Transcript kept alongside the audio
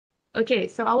Okay,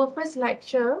 so our first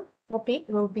lecture topic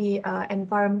will be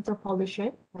environmental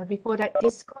pollution. Before that,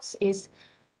 this course is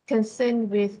concerned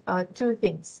with two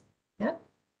things. Yeah.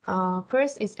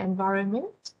 First is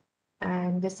environment,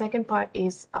 and the second part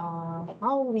is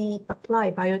how we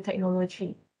apply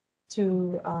biotechnology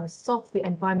to solve the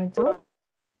environmental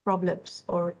problems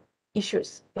or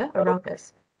issues, yeah, around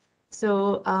us.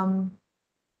 So,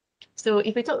 so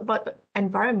if we talk about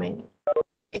environment,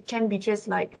 it can be just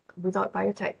like without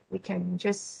biotech, we can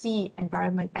just see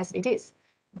environment as it is.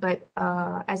 But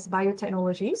as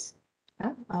biotechnologies,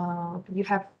 you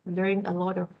have learned a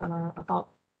lot of about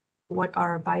what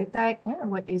are biotech,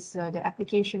 what is the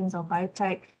applications of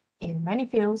biotech in many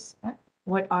fields,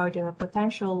 what are the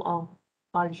potential of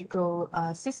biological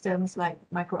systems like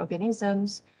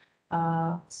microorganisms.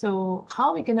 So how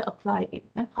are we going to apply it?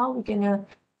 How are we going to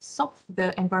solve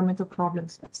the environmental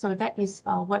problems? So that is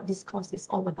what this course is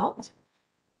all about.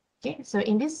 Okay, so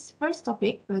in this first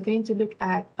topic, we're going to look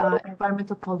at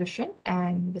environmental pollution,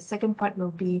 and the second part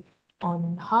will be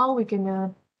on uh, how we're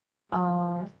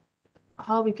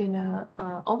gonna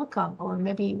overcome, or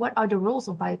maybe what are the roles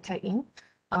of biotech in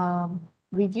um,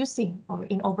 reducing or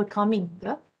in overcoming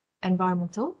the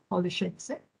environmental pollutions.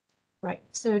 Right.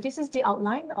 So this is the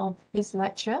outline of this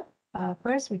lecture.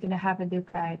 First, we're going to have a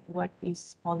look at what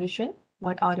is pollution,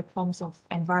 what are the forms of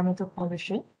environmental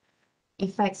pollution,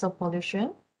 effects of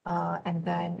pollution, and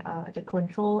then the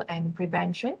control and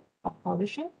prevention of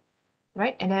pollution,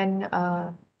 right? And then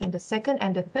in the second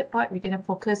and the third part, we're going to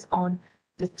focus on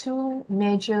the two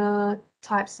major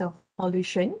types of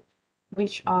pollution,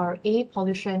 which are air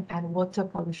pollution and water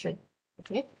pollution.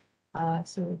 Okay,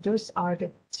 so those are the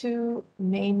two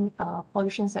main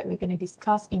pollutions that we're going to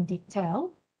discuss in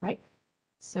detail, right?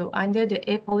 So under the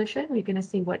air pollution, we're going to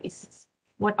see what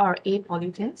are air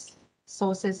pollutants,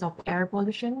 sources of air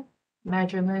pollution,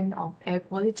 measurement of air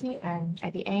quality, and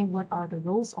at the end, what are the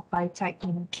roles of biotech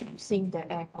in reducing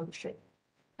the air pollution.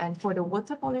 And for the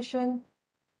water pollution,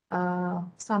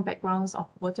 some backgrounds of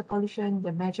water pollution,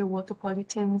 the major water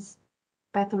pollutants,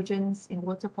 pathogens in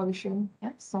water pollution,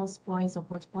 source points of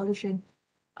water pollution,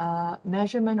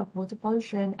 measurement of water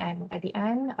pollution, and at the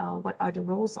end, what are the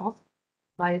roles of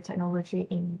biotechnology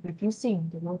in reducing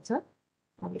the water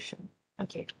pollution.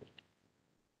 Okay.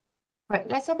 Right,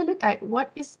 let's have a look at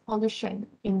what is pollution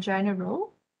in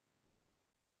general.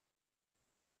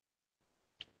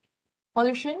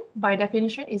 Pollution, by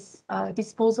definition, is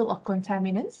disposal of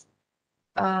contaminants.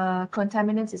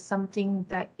 Contaminants is something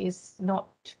that is not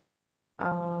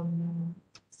um,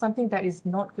 something that is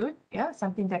not good, yeah,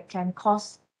 something that can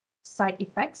cause side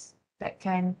effects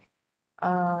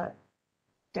uh,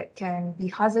 that can be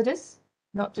hazardous,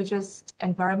 not to just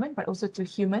environment, but also to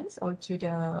humans or to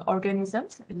the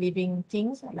organisms, living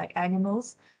things like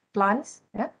animals, plants.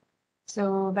 Yeah.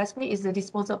 So basically, it's the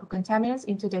disposal of contaminants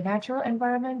into the natural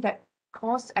environment that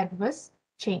cause adverse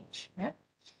change. Yeah.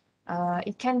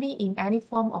 It can be in any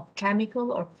form of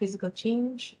chemical or physical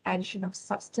change, addition of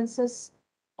substances,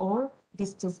 or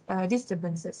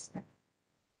disturbances.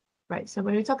 Right. So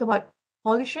when we talk about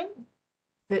pollution,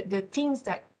 the things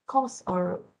that cause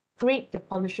or create the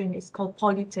pollution is called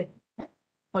pollutant.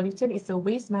 Pollutant is a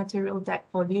waste material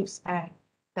that pollutes air,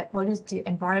 that pollutes the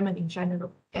environment in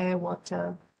general, air,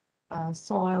 water,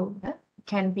 soil.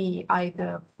 Can be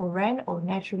either foreign or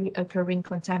naturally occurring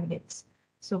contaminants.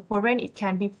 So foreign, it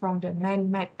can be from the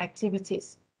man-made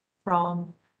activities,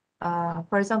 from,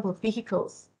 for example,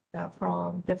 vehicles,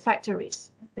 from the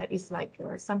factories. That is like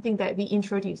something that we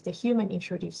introduce, the human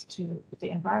introduced to the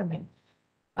environment.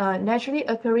 Naturally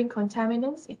occurring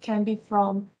contaminants, it can be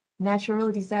from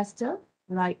natural disaster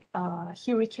like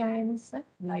hurricanes,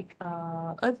 like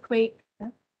earthquake.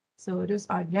 So those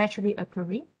are naturally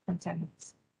occurring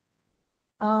contaminants.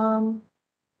 Um,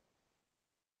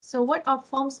 so what are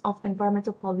forms of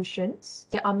environmental pollutions?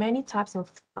 There are many types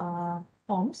of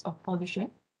forms of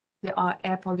pollution. There are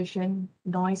air pollution,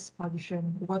 noise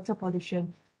pollution, water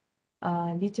pollution,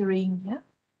 littering,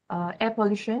 yeah? Air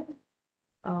pollution,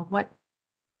 what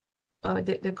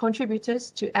the contributors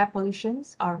to air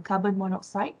pollutions are carbon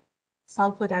monoxide,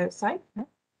 sulfur dioxide,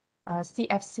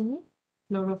 CFC,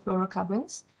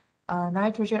 chlorofluorocarbons,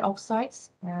 nitrogen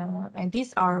oxides, and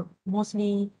these are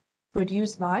mostly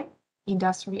produced by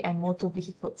industry and motor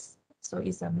vehicles. So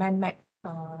it's a man-made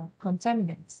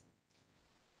contaminants.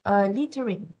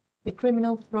 Littering, the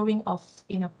criminal throwing of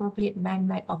inappropriate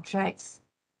man-made objects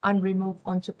unremoved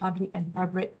onto public and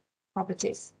private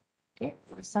properties. Okay,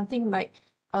 something like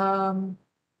the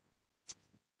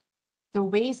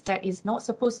waste that is not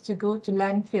supposed to go to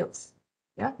landfills,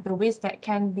 yeah, the waste that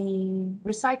can be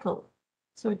recycled.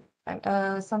 So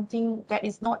something that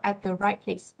is not at the right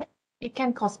place. it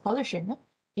can cause pollution.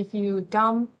 If you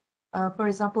dump, for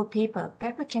example, paper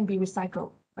can be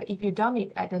recycled, but if you dump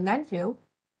it at the landfill,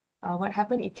 what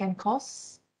happens? It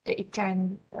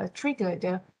can trigger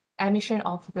the emission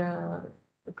of the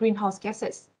greenhouse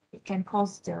gases. It can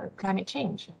cause the climate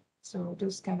change. So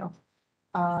those kind of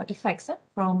effects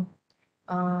from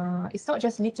it's not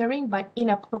just littering, but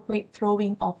inappropriate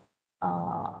throwing of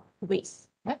waste,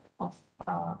 of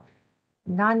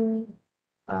non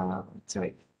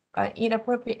sorry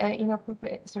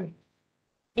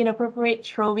inappropriate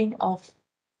throwing of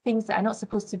things that are not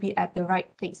supposed to be at the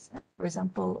right place. For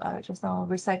example, just now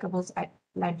recyclables at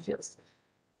landfills.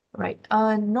 Right.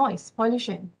 Noise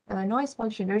pollution. Noise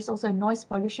pollution. There is also noise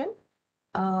pollution,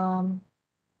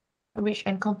 which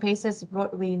encompasses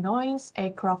roadway noise,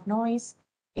 aircraft noise,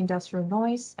 industrial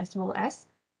noise, as well as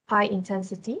high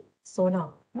intensity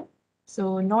sonar.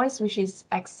 So noise which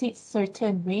exceeds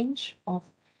certain range of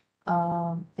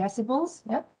decibels,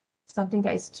 something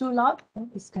that is too loud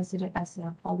is considered as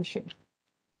pollution.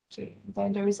 Okay.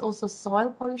 Then there is also soil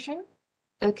pollution.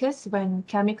 Occurs when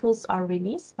chemicals are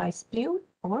released by spill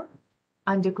or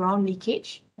underground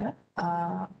leakage,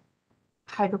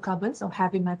 hydrocarbons or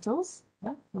heavy metals,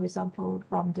 for example,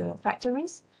 from the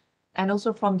factories, and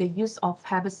also from the use of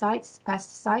herbicides,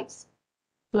 pesticides,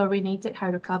 fluorinated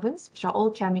hydrocarbons, which are all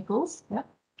chemicals.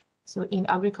 So in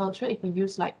agriculture, if you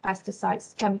use like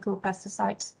pesticides, chemical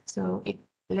pesticides, so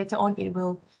later on it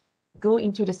will go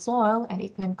into the soil and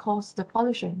it can cause the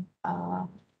pollution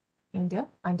in the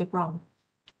underground.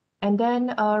 And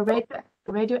then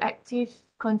radioactive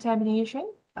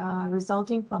contamination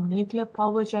resulting from nuclear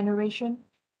power generation,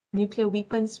 nuclear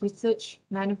weapons research,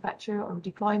 manufacture or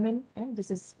deployment. And this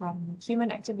is from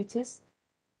human activities,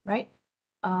 right?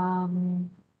 From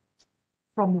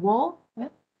war,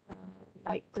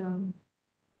 like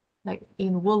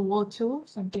in World War II,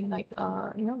 something like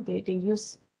they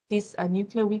use these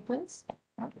nuclear weapons,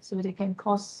 so they can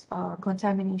cause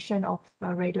contamination of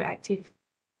radioactive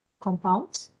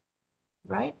compounds,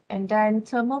 right? And then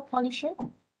thermal pollution,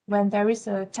 when there is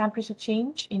a temperature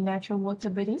change in natural water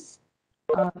bodies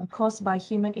caused by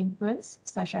human influence,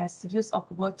 such as use of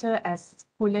water as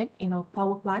coolant in a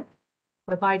power plant,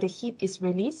 whereby the heat is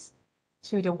released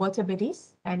to the water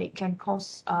bodies and it can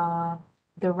cause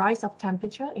the rise of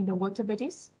temperature in the water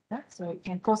bodies. So it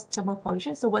can cause thermal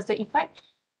pollution. So what's the effect?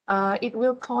 It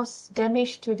will cause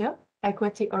damage to the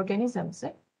aquatic organisms.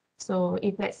 So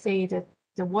if let's say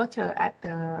the water at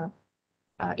the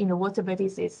in the water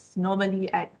bodies is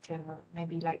normally at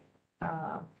maybe like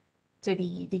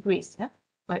 30 degrees,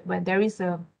 but when there is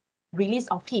a release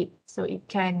of heat, so it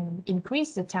can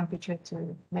increase the temperature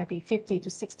to maybe 50 to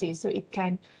 60. So it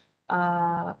can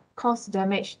cause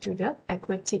damage to the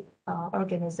aquatic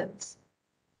organisms.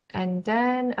 And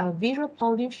then visual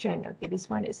pollution. Okay, this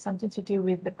one is something to do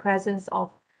with the presence of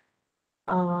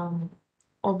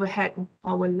overhead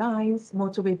power lines,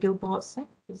 motorway billboards.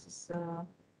 This is,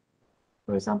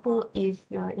 for example, if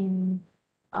you're in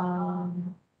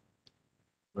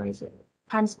where is it?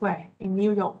 Times Square in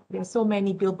New York, there are so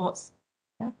many billboards.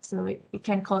 So it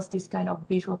can cause this kind of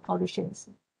visual pollutions.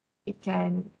 It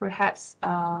can perhaps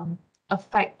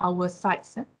affect our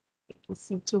sights. If we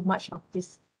see too much of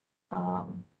this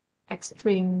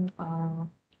extreme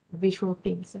visual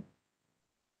things.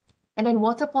 And then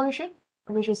water pollution,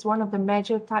 which is one of the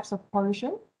major types of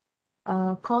pollution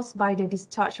caused by the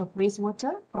discharge of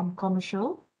wastewater from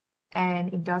commercial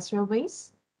and industrial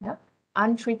waste.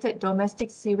 Untreated domestic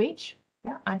sewage.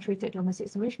 Untreated domestic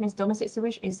sewage means domestic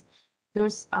sewage is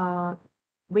those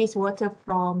wastewater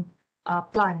from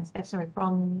plants,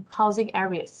 from housing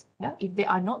areas. If they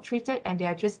are not treated and they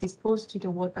are just disposed to the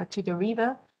water, to the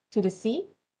river, to the sea,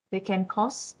 they can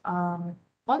cause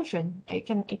pollution. It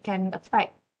can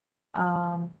affect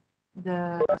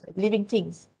the living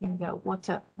things in the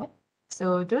water.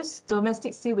 So those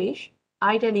domestic sewage,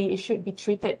 ideally, it should be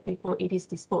treated before it is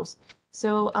disposed.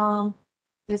 So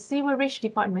the sewerage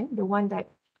department, the one that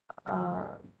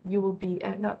you will be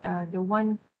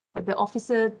the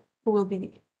officer who will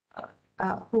be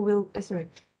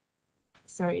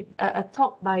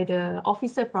talk by the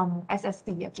officer from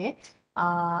SSD. Okay,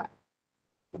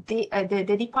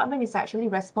 the department is actually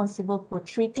responsible for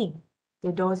treating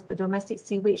the domestic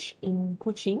sewage in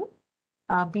Kuching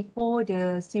before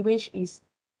the sewage is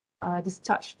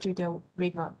discharged to the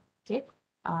river. Okay,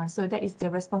 so that is the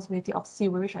responsibility of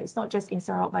sewerage. It's not just in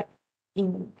Sarawak, but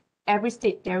in every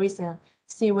state there is a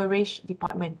sewerage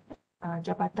department,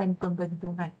 Jabatan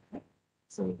Pembentungan.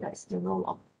 So that's the role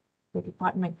of the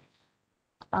department.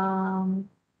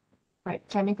 Right,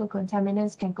 chemical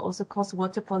contaminants can also cause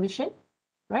water pollution.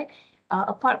 Right,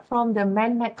 apart from the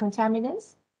man-made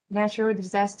contaminants, natural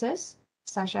disasters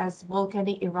such as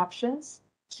volcanic eruptions,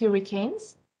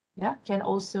 hurricanes, yeah, can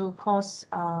also cause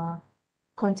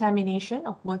contamination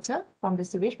of water from the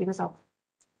sewage because of,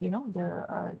 you know,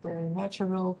 the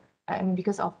natural, I mean,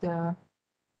 because of the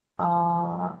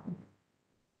uh,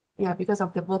 yeah, because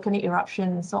of the volcanic eruption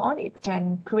and so on, it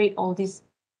can create all these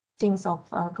things of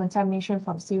contamination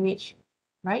from sewage,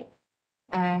 right?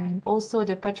 And also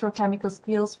the petrochemical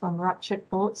spills from ruptured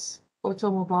boats,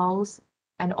 automobiles,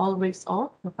 and oil rigs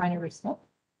or refineries. Yeah?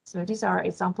 So these are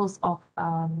examples of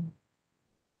uh,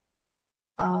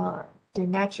 the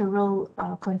natural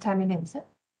contaminants,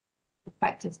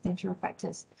 factors, natural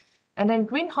factors. And then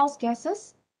greenhouse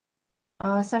gases,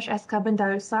 such as carbon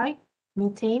dioxide,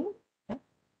 methane,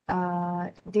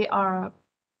 they are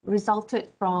resulted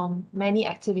from many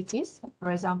activities,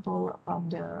 for example, from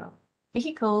the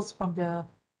vehicles, from the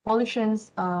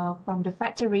pollutions, from the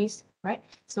factories, right?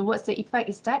 So what's the effect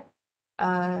is that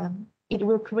it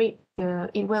will create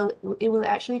it will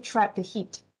actually trap the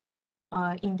heat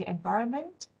in the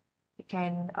environment. It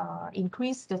can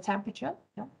increase the temperature,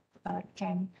 yeah?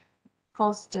 Can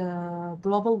cause the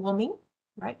global warming,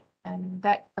 right? And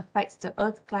that affects the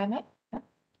Earth climate. Yeah?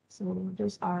 So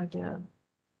those are the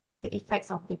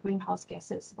effects of the greenhouse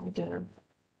gases or the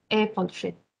air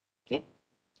pollution. Okay,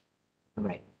 all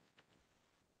right.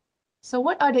 So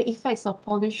what are the effects of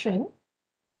pollution?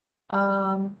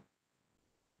 Um,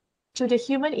 to the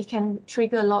human, it can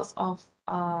trigger lots of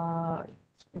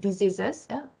diseases,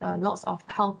 yeah? Lots of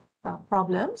health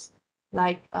problems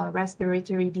like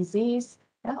respiratory disease.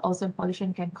 Yeah? Ozone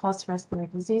pollution can cause respiratory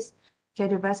disease,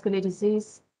 cardiovascular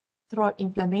disease, throat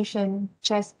inflammation,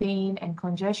 chest pain, and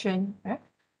congestion. Yeah?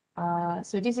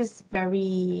 So this is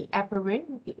very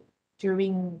apparent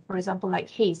during, for example, like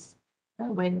haze.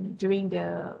 When during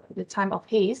the time of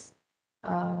haze,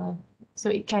 uh, so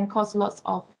it can cause lots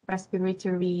of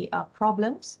respiratory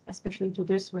problems, especially to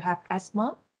those who have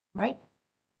asthma, right?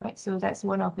 Right. So that's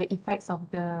one of the effects of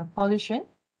the pollution,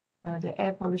 the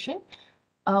air pollution.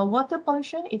 Water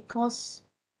pollution, it causes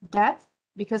death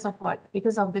because of what?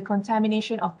 Because of the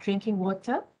contamination of drinking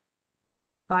water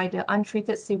by the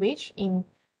untreated sewage in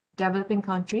developing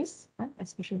countries,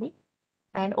 especially.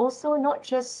 And also not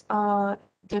just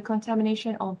the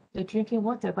contamination of the drinking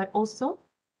water, but also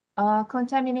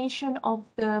contamination of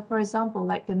the, for example,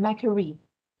 like the mercury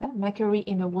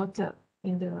in the water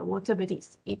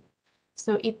bodies.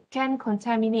 So it can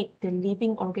contaminate the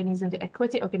living organisms, the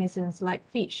aquatic organisms like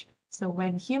fish. So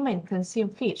when humans consume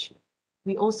fish,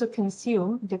 we also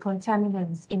consume the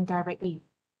contaminants indirectly.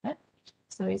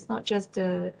 So it's not just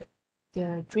the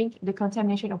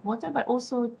contamination of water, but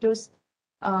also those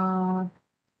uh,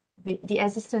 the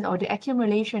existence or the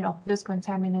accumulation of those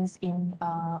contaminants in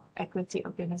aquatic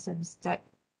organisms that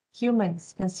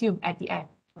humans consume at the end,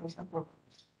 for example.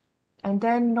 And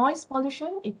then noise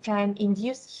pollution, it can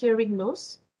induce hearing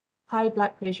loss, high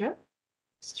blood pressure,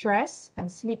 stress,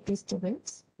 and sleep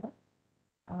disturbance.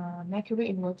 Mercury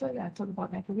in water, I talked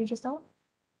about mercury just now.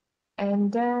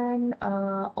 And then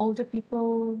older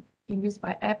people induced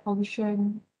by air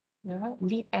pollution, yeah,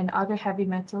 lead and other heavy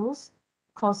metals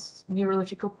cause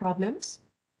neurological problems.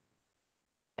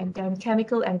 And then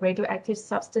chemical and radioactive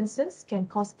substances can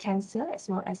cause cancer as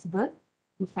well as birth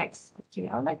defects. Okay,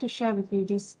 I would like to share with you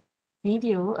this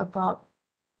video about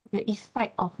the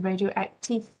effect of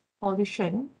radioactive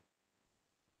pollution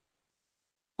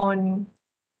on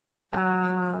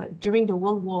during the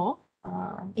World War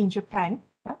in Japan.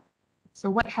 Yeah? So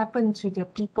what happened to the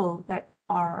people that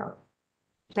are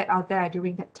there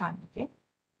during that time? Okay,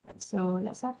 so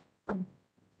let's have a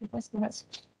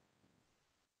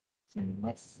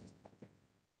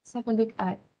look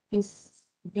at this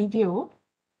video.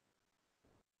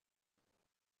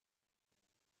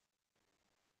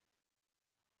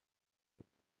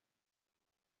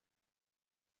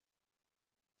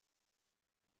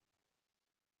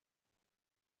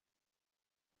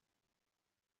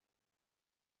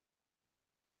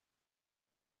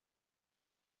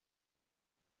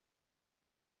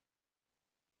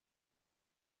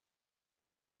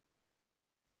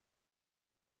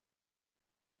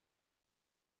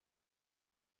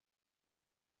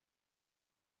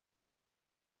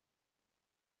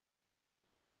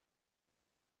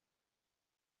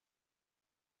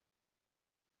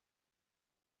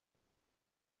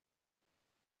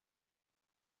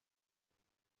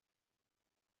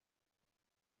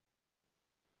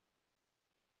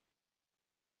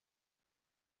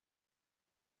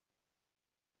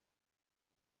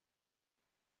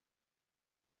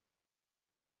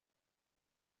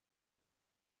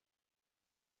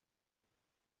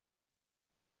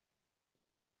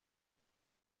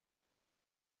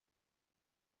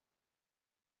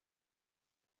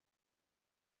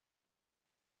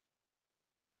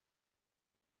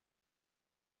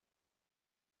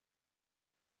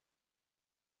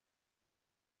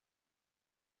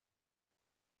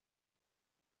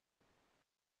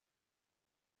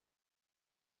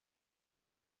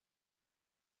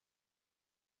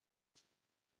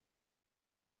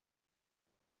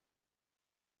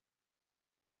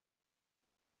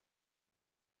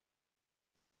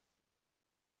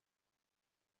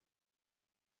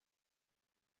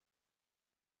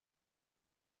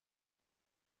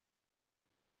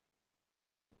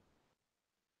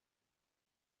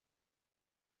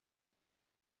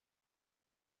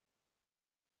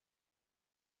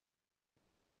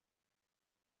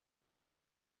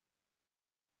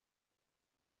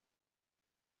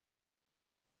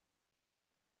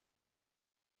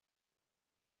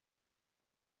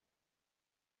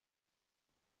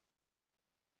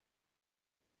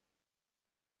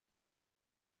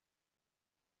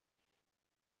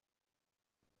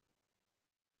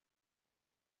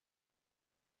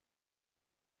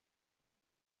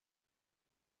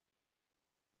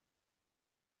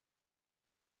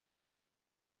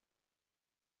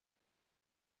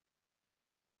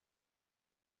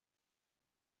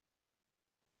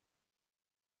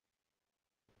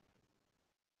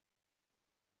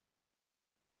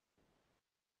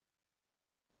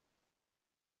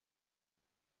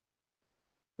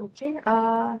 Okay.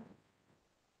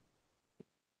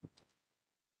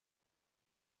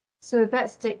 So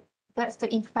that's the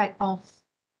effect of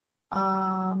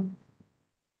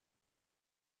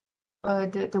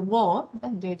the war,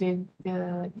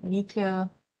 the nuclear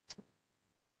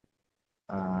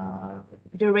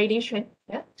the radiation,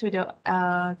 yeah, to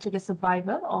the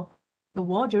survivor of the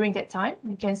war during that time.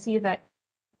 You can see that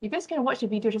you guys can watch the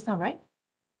video just now, right?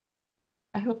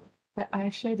 I hope that I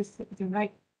share the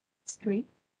right screen.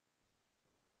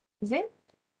 Is it?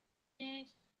 Yes.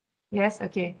 Yes,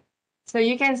 okay. So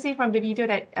you can see from the video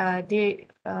that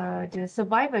the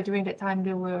survivor during that time,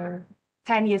 they were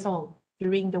 10 years old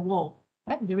during the war,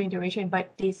 during the radiation,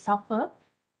 but they suffer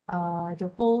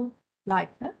the whole life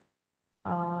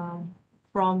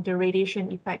from the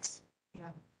radiation effects. Yeah.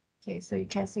 Okay, so you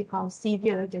can see how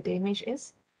severe the damage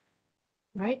is,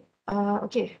 right?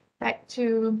 Okay, back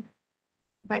to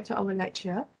our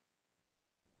lecture.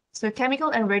 So chemical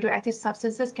and radioactive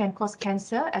substances can cause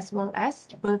cancer as well as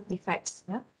birth defects,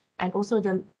 yeah? And also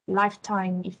the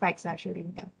lifetime effects actually.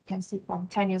 Yeah? You can see from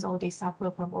 10 years old, they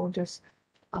suffer from all those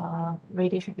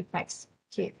radiation effects.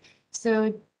 Okay,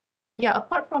 so yeah,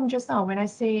 apart from just now, when I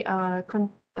say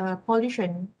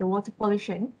pollution, the water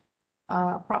pollution,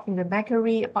 apart from the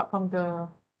mercury, apart from the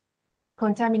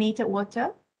contaminated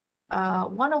water,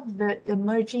 one of the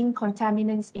emerging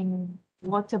contaminants in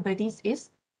water bodies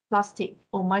is plastic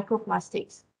or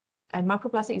microplastics. And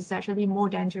microplastic is actually more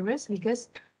dangerous because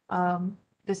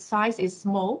the size is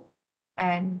small.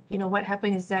 And you know what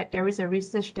happened is that there is a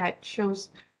research that shows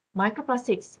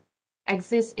microplastics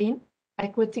exist in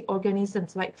aquatic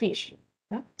organisms like fish.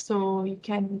 Yeah? So you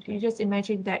just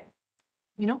imagine that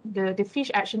the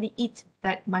fish actually eat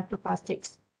that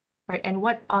microplastics, right? And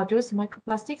what are those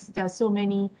microplastics? There are so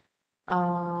many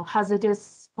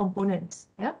hazardous components.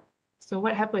 Yeah. So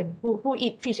what happened? Who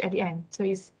eat fish at the end? So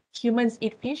it's humans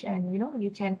eat fish, and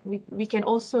we can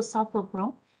also suffer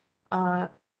from uh,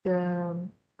 the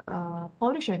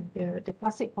pollution, the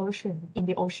plastic pollution in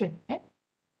the ocean. Yeah?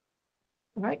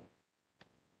 Right.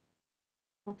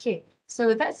 Okay.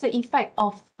 So that's the effect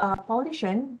of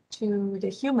pollution to the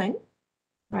human.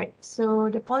 Right. So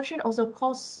the pollution also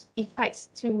causes effects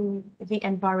to the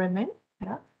environment.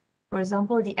 Yeah? For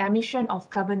example, the emission of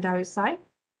carbon dioxide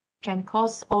can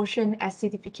cause ocean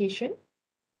acidification,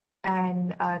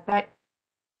 and that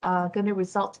going to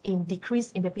result in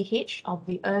decrease in the pH of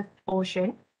the Earth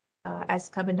ocean as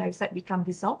carbon dioxide become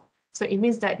dissolved. So it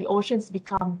means that the oceans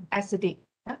become acidic.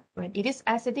 Yeah? When it is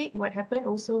acidic, what happened?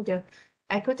 Also, the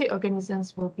aquatic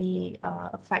organisms will be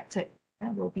affected,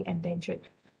 will be endangered.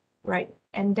 Right.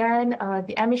 And then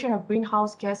the emission of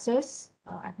greenhouse gases,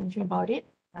 I mentioned about it.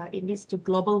 It leads to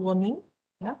global warming,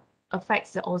 yeah,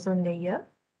 affects the ozone layer,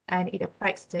 and it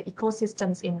affects the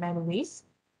ecosystems in many ways.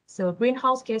 So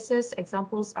greenhouse gases,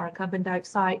 examples are carbon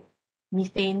dioxide,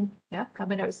 methane, yeah,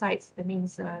 carbon dioxide, that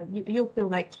means you feel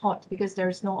like hot because there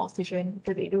is no oxygen,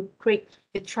 because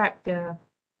it trap the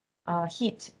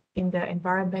heat in the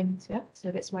environment, yeah.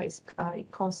 So that's why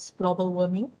it causes global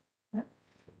warming. Yeah?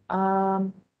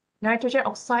 Nitrogen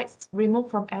oxides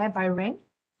removed from air by rain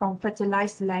from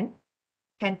fertilized land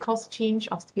can cause change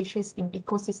of species in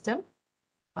ecosystem.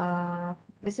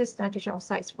 This is nitrogen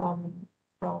oxides from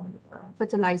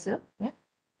fertilizer, yeah,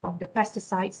 from the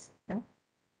pesticides. Yeah?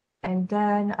 And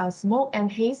then smoke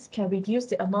and haze can reduce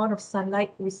the amount of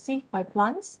sunlight received by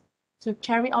plants to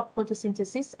carry out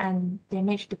photosynthesis and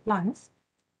damage the plants.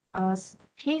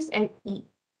 Haze,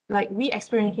 like we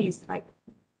experience haze like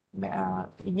a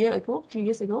year ago, 2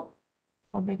 years ago,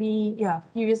 or maybe a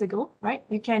few years ago, right?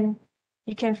 You can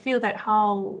feel that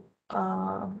how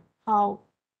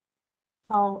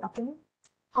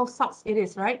how sucks it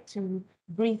is, right, to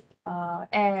breathe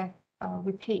air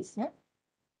with haze. Yeah?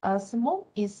 Smoke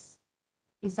is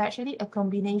actually a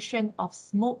combination of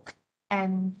smoke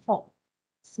and fog.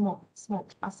 Smoke,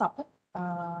 asap,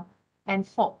 and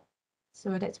fog.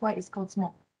 So that's why it's called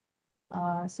smoke.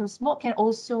 So smoke can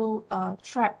also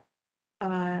trap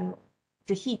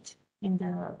the heat in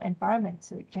the environment,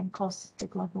 so it can cause the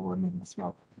global warming as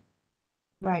well.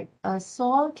 Right.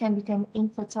 Soil can become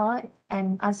infertile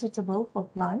and unsuitable for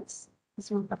plants. This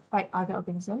will affect other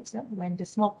organisms, yeah? When the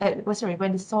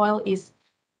when the soil is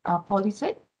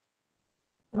polluted,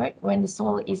 right? When the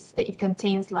soil it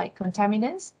contains like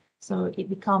contaminants, so it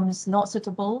becomes not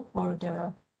suitable for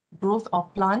the growth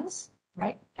of plants,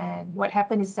 right? And what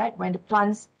happens is that when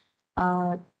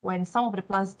some of the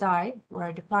plants die,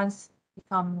 where the plants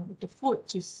become the food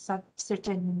to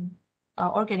certain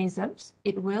organisms,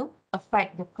 it will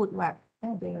affect the food web,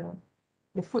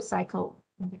 the food cycle,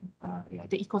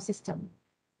 the ecosystem.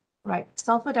 Right.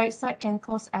 Sulfur dioxide can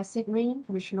cause acid rain,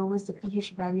 which lowers the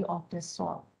pH value of the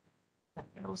soil.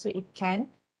 And also, it can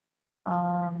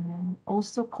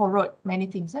also corrode many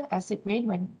things. Acid rain,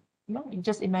 when you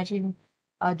just imagine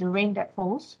the rain that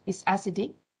falls is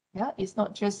acidic. Yeah, it's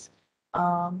not just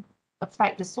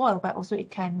affect the soil, but also it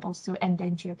can also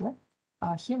endanger the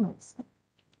humans.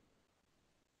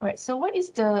 Right. So, what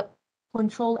is the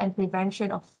control and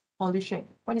prevention of pollution?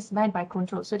 What is meant by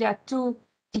control? So, there are two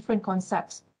different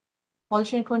concepts.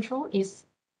 Pollution control is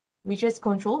we just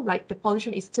control, like the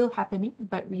pollution is still happening,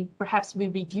 but we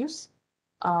reduce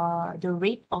the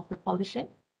rate of the pollution,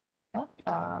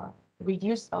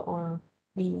 reduce or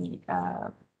we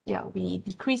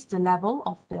decrease the level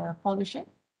of the pollution,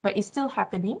 but it's still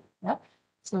happening. Yeah,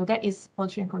 so that is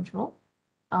pollution control.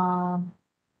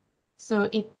 So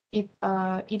it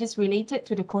is related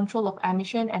to the control of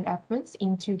emission and effluents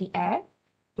into the air,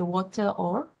 the water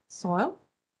or soil,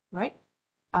 right?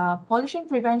 Pollution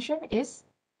prevention is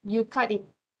you cut it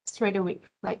straight away,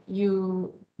 like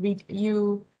you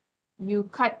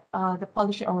cut the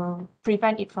pollution or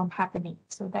prevent it from happening.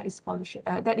 So that is pollution.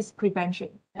 That is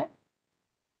prevention. Yeah?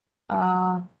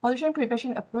 Pollution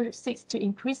prevention approach seeks to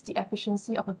increase the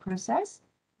efficiency of a process,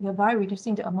 thereby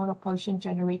reducing the amount of pollution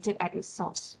generated at its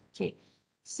source. Okay,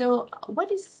 so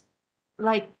what is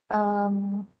like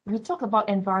we talk about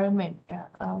environment.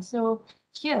 So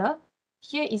here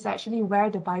is actually where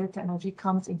the biotechnology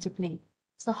comes into play.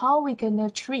 So how are we gonna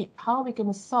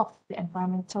solve the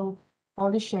environmental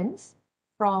pollutions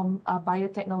from a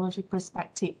biotechnology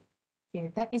perspective?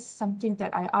 Okay, that is something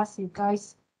that I asked you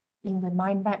guys in the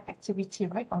mind map activity,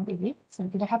 right, on the way. So we're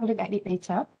gonna have a look at it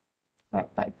later.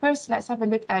 But first, let's have a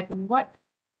look at what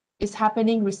is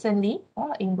happening recently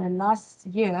in the last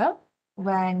year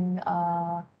when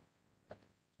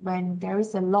there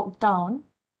is a lockdown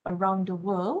around the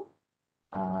world.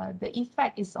 The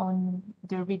effect is on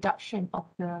the reduction of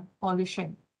the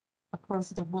pollution across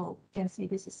the world. You can see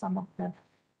this is some of the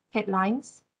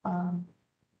headlines.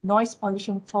 Noise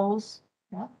pollution falls,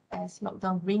 as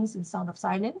lockdown rings in sound of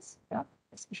silence,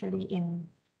 especially in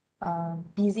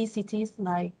busy cities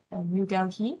like New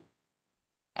Delhi.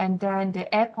 And then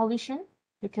the air pollution,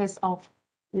 because of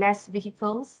less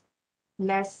vehicles,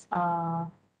 less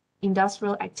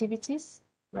industrial activities,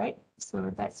 right?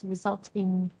 So that's result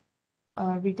in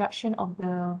a reduction of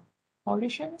the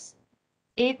pollutions.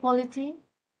 Air quality,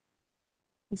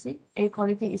 you see, air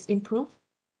quality is improved,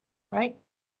 right?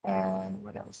 And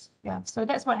what else? Yeah, so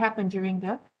that's what happened during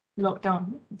the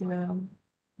lockdown, the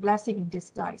blessing in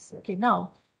disguise. Okay,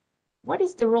 now, what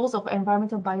is the roles of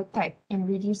environmental biotech in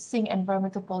reducing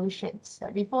environmental pollution? So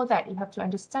before that, you have to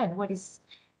understand what is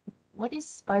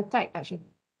biotech actually?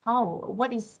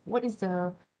 What is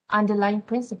the underlying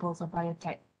principles of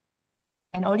biotech?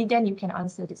 And only then you can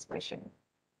answer this question.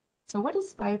 So what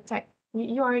is biotech?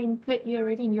 You are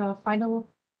already in your final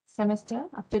semester.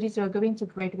 After this, you are going to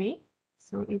graduate.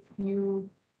 So if you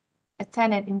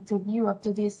attend an interview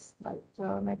after this, like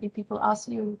maybe people ask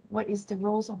you what is the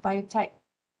roles of biotech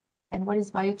and what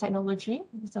is biotechnology?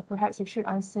 So perhaps you should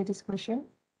answer this question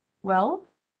well.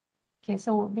 Okay,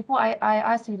 so before I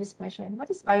ask you this question, what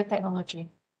is biotechnology?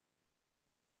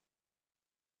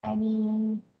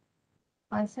 Any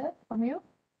answer from you?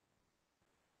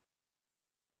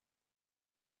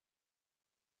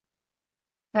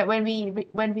 That when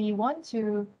we want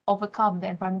to overcome the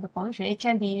environmental pollution, it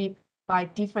can be by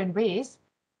different ways.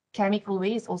 Chemical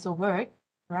ways also work,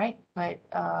 right? But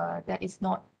that is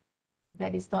not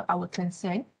our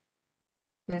concern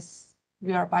because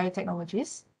we are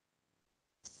biotechnologists.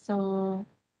 So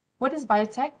what is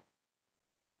biotech?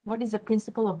 What is the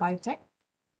principle of biotech?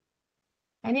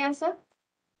 Any answer?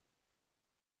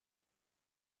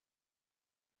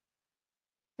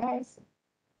 Guys,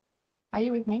 are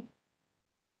you with me?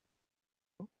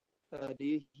 Do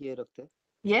you hear, Doctor?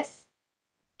 Yes.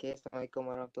 Okay, Assalamualaikum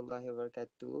warahmatullahi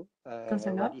wabarakatuh.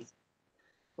 Consular.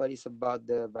 What is about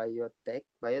the biotech?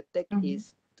 Biotech Mm-hmm.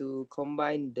 is to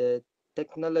combine the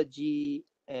technology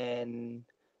and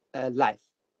life.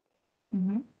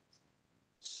 Mm-hmm.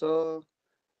 So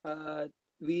uh,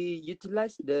 we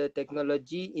utilize the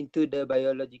technology into the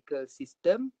biological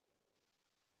system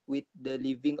with the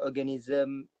living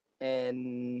organism,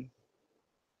 and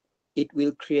it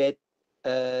will create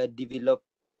develop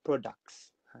products.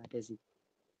 That's it.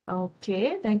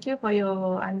 Okay, thank you for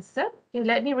your answer. Okay,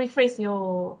 let me rephrase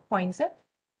your points.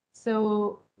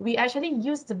 So we actually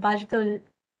use the biological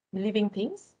living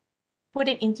things, put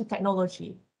it into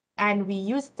technology, and we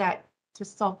use that to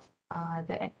solve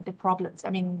the problems. I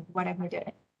mean, whatever the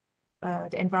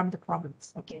environmental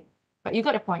problems. Okay, but you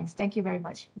got the points. Thank you very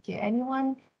much. Okay,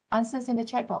 anyone answers in the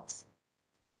chat box?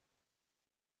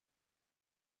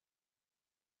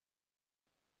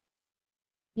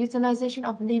 Utilization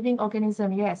of living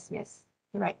organism. Yes, yes,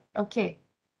 right. Okay.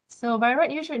 So by right,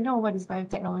 you should know what is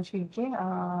biotechnology. Okay.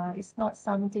 It's not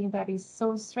something that is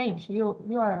so strange. You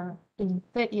are in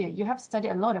third year. You have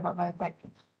studied a lot about biotech.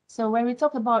 So when we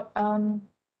talk about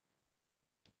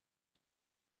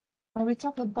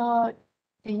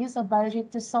the use of biology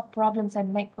to solve problems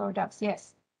and make products,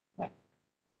 yes. Right.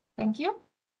 Thank you.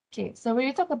 Okay. So when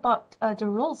we talk about the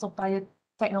roles of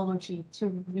biotechnology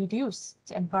to reduce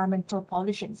the environmental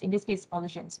pollutions, in this case,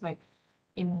 pollutions, right?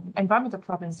 In environmental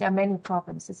problems, there are many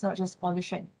problems. It's not just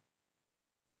pollution.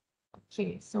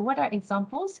 Okay, so what are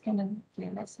examples?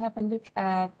 Let's have a look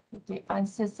at the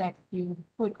answers that you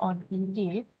put on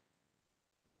eLeaf.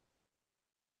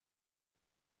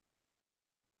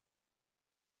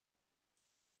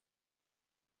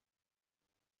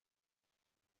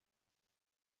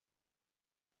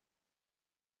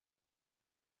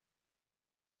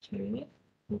 Okay.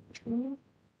 Okay.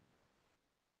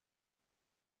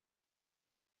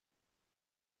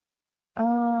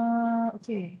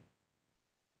 Okay.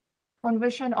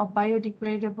 Conversion of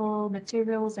biodegradable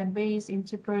materials and waste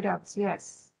into products.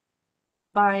 Yes.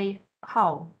 By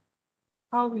how?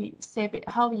 How we save it?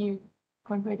 How you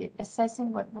convert it?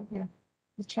 Assessing what? Yeah.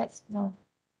 The chats? No.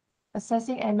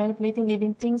 Assessing and manipulating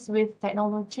living things with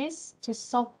technologies to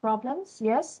solve problems,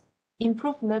 yes.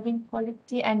 Improve living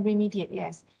quality and remediate,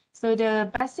 yes. So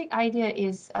the basic idea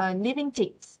is living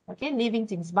things, okay? Living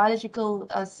things, biological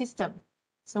system.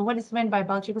 So what is meant by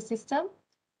biological system?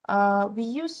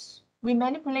 We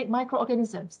manipulate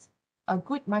microorganisms,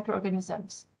 good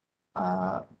microorganisms.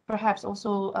 Perhaps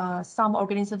also some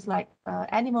organisms like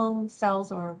animal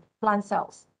cells or plant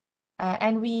cells.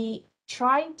 And we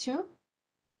try to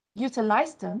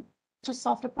utilize them to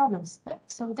solve the problems.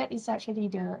 So that is actually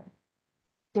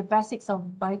the basics of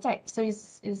biotech. So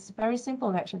it's very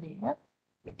simple actually. Yeah?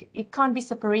 It can't be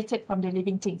separated from the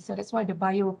living thing. So that's why the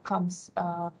bio comes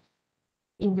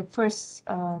in the first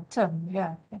term.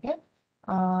 Yeah. Okay.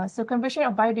 So conversion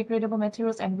of biodegradable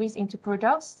materials and waste into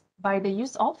products by the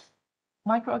use of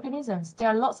microorganisms. There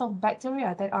are lots of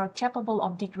bacteria that are capable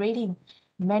of degrading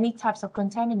many types of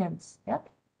contaminants. Yeah.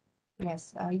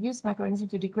 Yes, use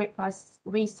microorganisms to degrade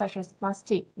waste such as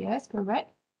plastic. Yes,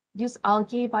 correct. Use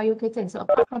algae biokeratin. So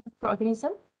apart from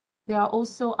microorganisms, there are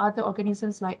also other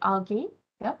organisms like algae,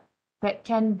 yeah, that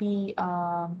can be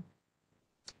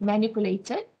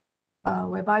manipulated,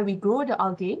 whereby we grow the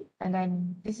algae, and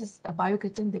then this is a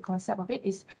biokeratin. The concept of it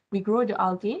is we grow the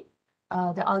algae.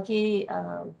 The algae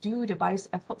do the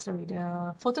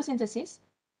the photosynthesis,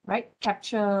 right?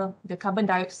 Capture the carbon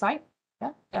dioxide.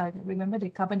 Yeah, remember the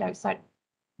carbon dioxide,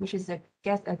 which is a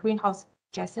gas, a greenhouse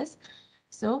gases.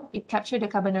 So it captures the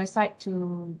carbon dioxide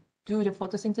to do the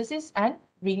photosynthesis and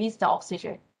release the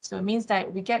oxygen. So it means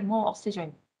that we get more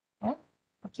oxygen. Yeah.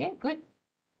 Okay, good.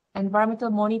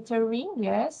 Environmental monitoring,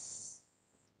 yes.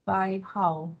 By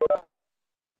how?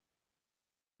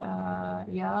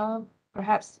 Yeah,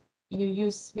 perhaps you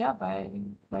use, yeah, by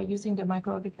using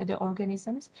the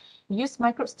organisms. Use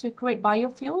microbes to create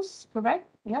biofuels, correct?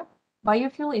 Yeah.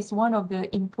 Biofuel is one of the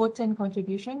important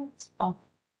contributions of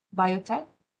biotech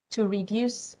to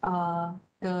reduce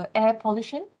the air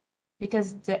pollution,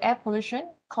 because the air pollution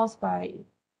caused by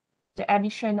the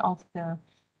emission of the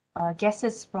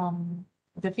gases from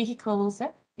the vehicles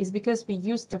is because we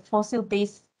use the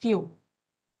fossil-based fuel.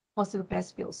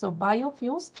 So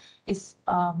biofuels is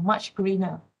much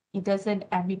greener. It doesn't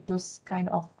emit those kind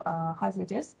of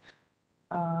hazardous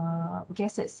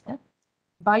gases.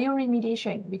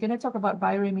 Bioremediation. We're going to talk about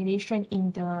bioremediation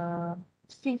in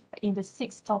the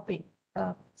sixth topic.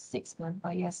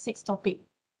 Sixth topic.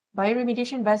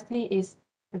 Bioremediation basically is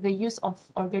the use of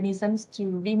organisms to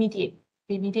remediate.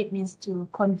 Remediate means to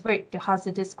convert the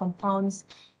hazardous compounds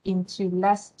into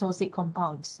less toxic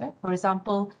compounds. For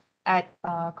example, at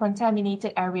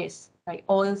contaminated areas like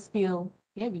oil spill,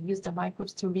 yeah, we use the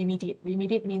microbes to remediate.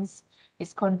 Remediate means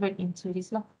it's convert into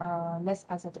this less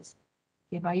hazardous.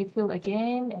 Okay, biofuel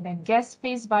again, and then gas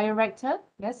phase bioreactor.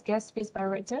 Yes, gas phase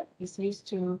bioreactor is used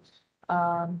to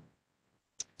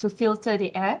filter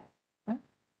the air,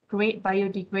 create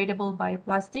biodegradable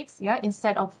bioplastics. Yeah,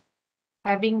 instead of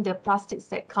having the plastics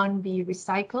that can't be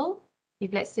recycled,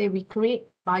 if let's say we create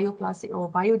bioplastic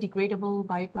or biodegradable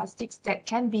bioplastics that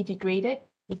can be degraded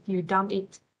if you dump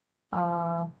it,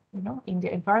 in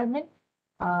the environment,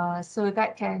 so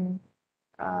that can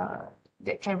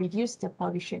reduce the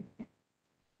pollution.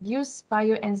 Use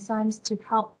bioenzymes to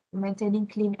help maintaining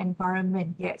clean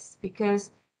environment. Yes,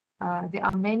 because there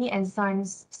are many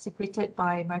enzymes secreted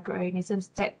by microorganisms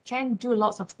that can do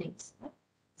lots of things.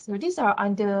 So these are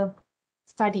under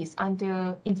studies,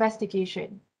 under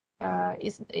investigation.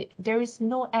 there is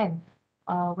no end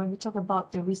when we talk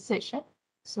about the research.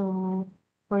 So,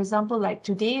 for example, like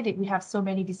today that we have so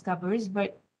many discoveries,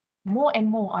 but more and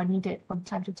more are needed from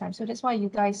time to time. So that's why you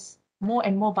guys, more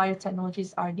and more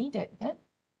biotechnologies are needed.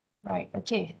 Right.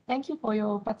 Okay. Thank you for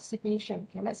your participation.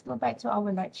 Okay, let's go back to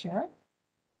our lecture.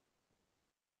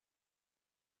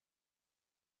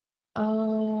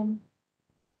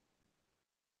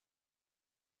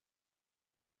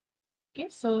 Okay,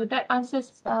 so that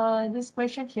answers this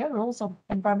question here, roles of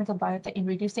environmental biotech in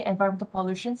reducing environmental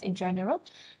pollutions in general.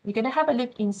 We're going to have a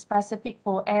look in specific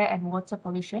for air and water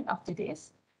pollution after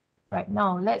this. Right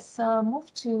now, let's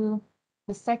move to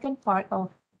the second part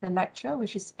of the lecture,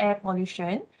 which is air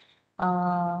pollution.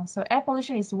 So air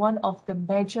pollution is one of the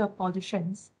major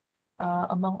pollutions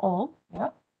among all,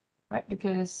 yeah, right?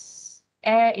 Because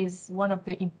air is one of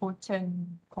the important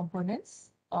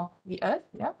components of the earth,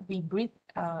 yeah. We breathe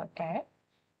air,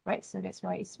 right? So that's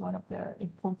why it's one of the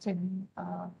important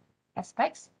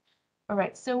aspects. All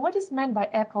right, so what is meant by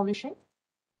air pollution?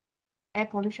 Air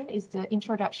pollution is the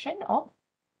introduction of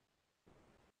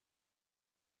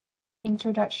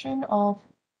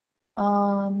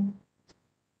um,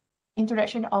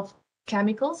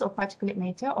 chemicals or particulate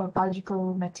matter or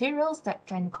biological materials that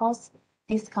can cause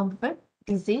discomfort,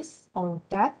 disease, or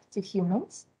death to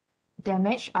humans,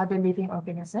 damage other living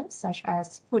organisms such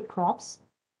as food crops,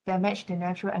 damage the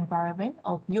natural environment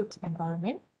or built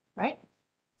environment, right?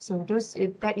 So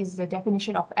that is the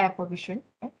definition of air pollution.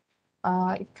 Okay?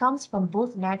 It comes from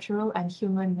both natural and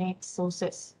human-made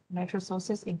sources. Natural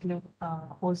sources include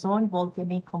ozone,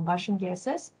 volcanic combustion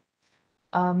gases.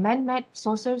 Man-made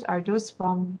sources are those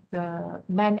from the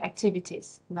man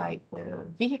activities, like the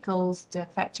vehicles, the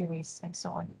factories, and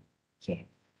so on. Okay.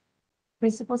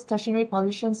 Principal stationary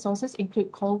pollution sources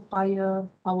include coal-fired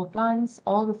power plants,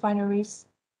 oil refineries,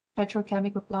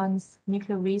 petrochemical plants,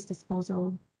 nuclear waste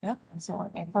disposal, yeah, and so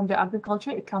on. And from the agriculture,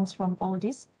 it comes from all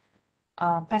these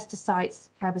pesticides,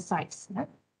 herbicides. Yeah?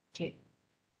 Okay.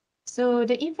 So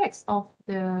the effects of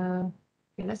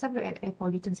let's have a look at air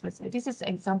pollutants first. This is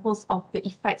examples of the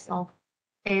effects of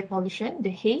air pollution, the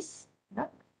haze. Yeah?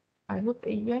 I hope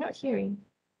you're not hearing.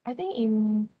 I think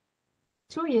in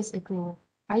 2 years ago,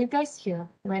 are you guys here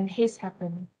when haze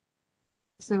happened?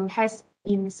 So haze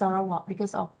in Sarawak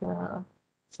because of the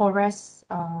forest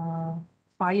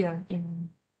fire in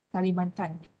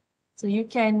Kalimantan. So you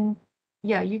can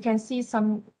see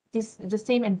the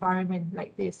same environment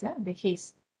like this, yeah, the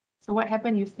haze. So what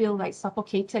happened? You feel like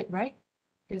suffocated, right?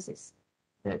 Because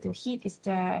the heat is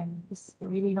there and it's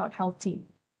really not healthy.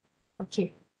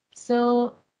 Okay,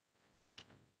 so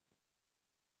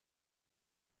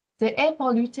the air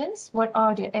pollutants, what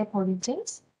are the air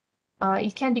pollutants?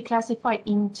 It can be classified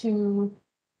into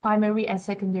primary and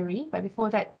secondary, but before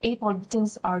that, air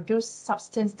pollutants are those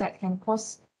substances that can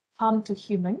cause harm to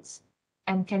humans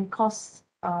and can cause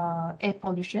air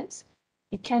pollutions.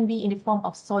 It can be in the form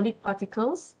of solid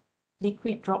particles,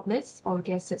 liquid droplets, or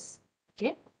gases.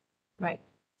 Okay, right.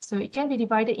 So it can be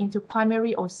divided into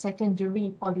primary or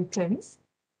secondary pollutants.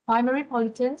 Primary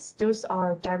pollutants, those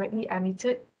are directly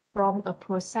emitted from a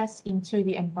process into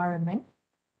the environment.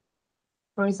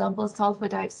 For example, sulfur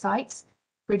dioxides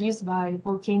produced by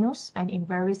volcanoes and in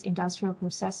various industrial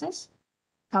processes,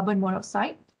 carbon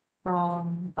monoxide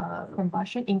from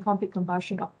incomplete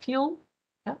combustion of fuel,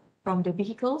 yeah, from the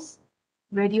vehicles,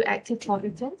 radioactive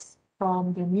pollutants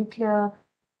from the nuclear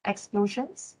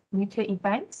explosions, nuclear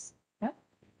events, yeah,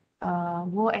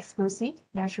 war explosive,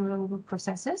 natural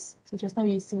processes. So just now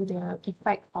you see the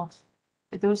effect of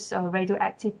those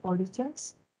radioactive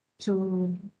pollutants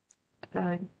to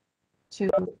uh,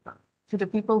 to the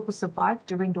people who survived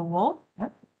during the war. Yeah?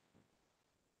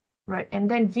 Right, and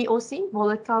then VOC,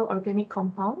 volatile organic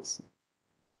compounds.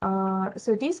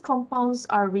 So these compounds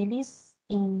are released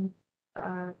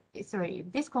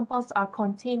these compounds are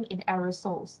contained in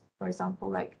aerosols. For example,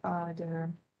 like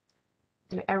the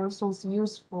aerosols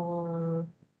used for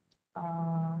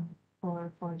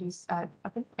these I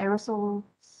think aerosols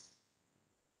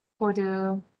for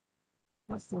the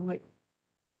what's the word?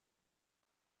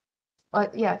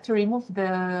 Yeah, to remove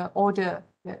the odor,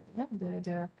 the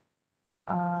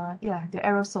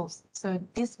aerosols. So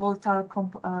these volatile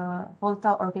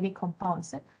organic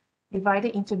compounds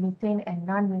divided into methane and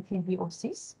non-methane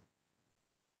VOCs.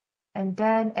 And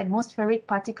then atmospheric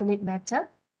particulate matter,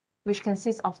 which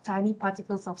consists of tiny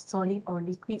particles of solid or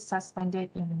liquid suspended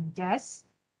in gas,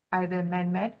 either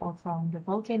man-made or from the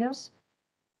volcanoes.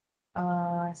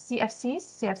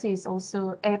 CFC is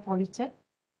also air pollutant,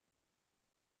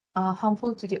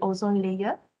 harmful to the ozone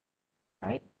layer,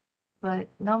 right? But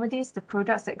nowadays, the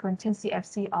products that contain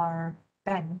CFC are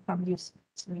banned from use.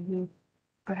 So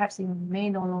perhaps you may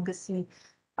no longer see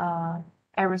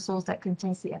aerosols that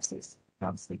contain CFCs.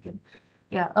 I'm mistaken.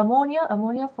 Yeah,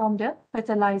 ammonia from the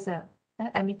fertilizer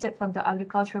emitted from the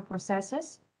agricultural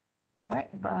processes, right?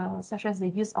 Such as the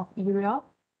use of urea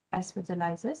as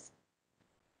fertilizers.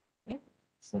 Okay?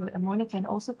 So ammonia can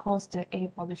also cause the air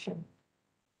pollution.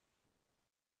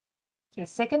 Okay,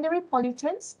 secondary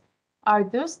pollutants are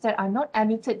those that are not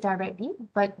emitted directly,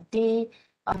 but they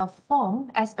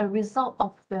form as a result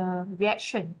of the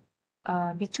reaction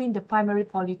between the primary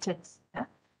pollutants.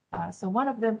 So one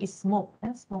of them is smoke.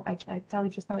 Smoke, I tell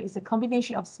you just now, is a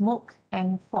combination of smoke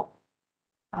and fog.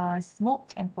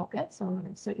 Smoke and fog. So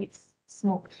it's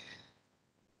smoke.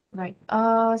 Right.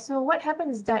 So what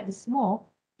happens is that the smoke,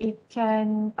 it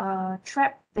can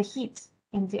trap the heat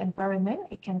in the environment.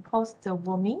 It can cause the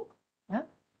warming.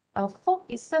 Fog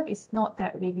itself is not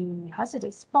that really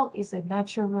hazardous. Fog is a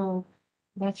natural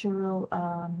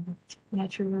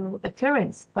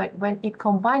occurrence, but when it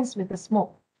combines with the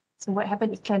smoke, so what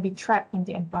happens? It can be trapped in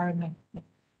the environment.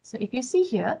 So if you see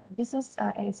here, this is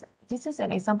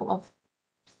an example of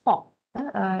fog.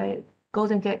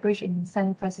 Golden Gate Bridge in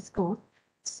San Francisco.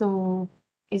 So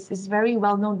it's very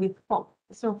well known with fog.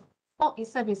 So fog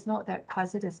itself is not that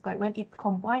hazardous, but when it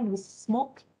combined with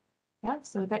smoke,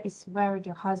 so that is where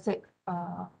the hazard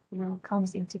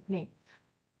comes into play.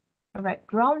 All right,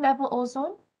 ground level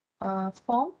ozone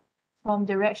form from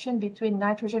the reaction between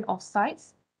nitrogen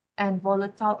oxides and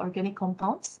volatile organic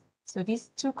compounds. So these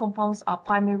two compounds are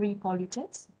primary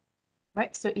pollutants,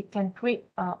 right? So it can create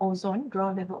ozone,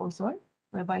 ground level ozone,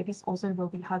 whereby this ozone will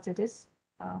be hazardous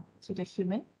to the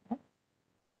human,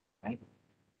 right?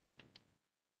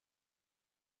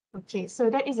 Okay, so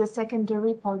that is a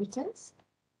secondary pollutants.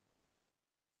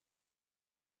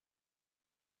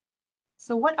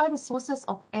 So what are the sources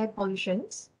of air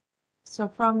pollutions? So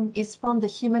from the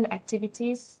human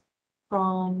activities,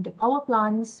 from the power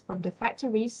plants, from the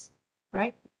factories,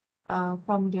 right?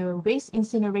 From the waste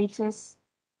incinerators,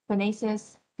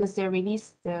 furnaces, because they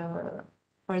release for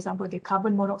example, the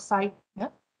carbon monoxide,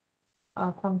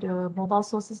 from the mobile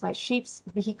sources like ships,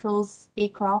 vehicles,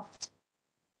 aircraft,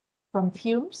 from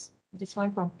fumes. This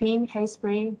one from paint,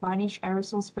 hairspray, varnish,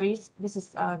 aerosol sprays. This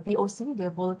is VOC, the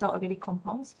volatile organic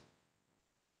compounds.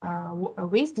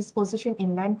 Waste disposition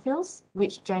in landfills,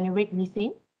 which generate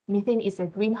methane. Methane is a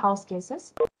greenhouse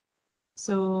gases.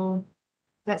 So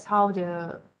that's how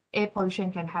the air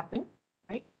pollution can happen,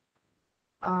 right?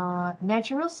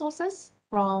 Natural sources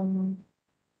from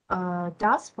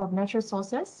dust from natural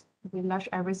sources with large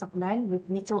areas of land with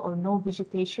little or no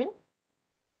vegetation.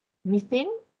 Methane.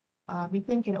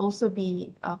 Methane can also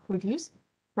be produced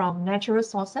from natural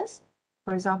sources,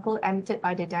 for example, emitted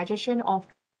by the digestion of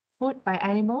food by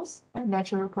animals, a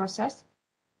natural process.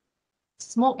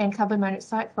 Smoke and carbon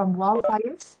monoxide from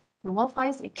wildfires. The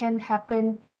wildfires, it can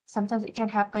happen, sometimes it can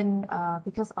happen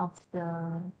because of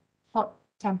the hot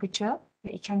temperature.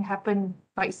 It can happen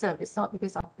by itself. It's not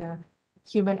because of the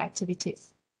human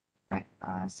activities, right?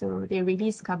 So they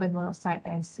release carbon monoxide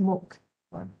and smoke.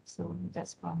 So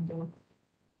that's from the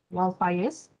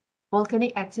wildfires.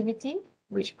 Volcanic activity,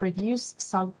 which produce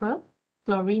sulfur,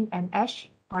 chlorine, and ash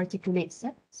particulates.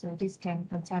 So this can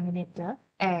contaminate the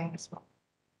air as well.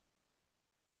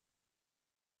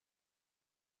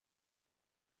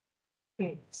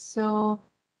 Okay, so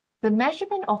the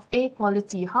measurement of air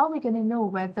quality, how are we going to know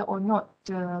whether or not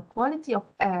the quality of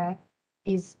air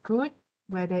is good,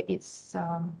 whether it's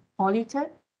polluted,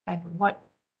 and what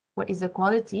is the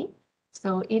quality?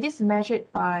 So it is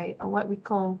measured by what we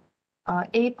call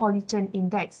Air Pollutant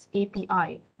Index,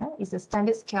 API. It's a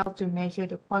standard scale to measure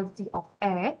the quality of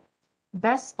air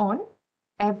based on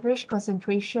average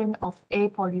concentration of air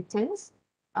pollutants,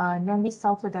 namely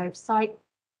sulfur dioxide,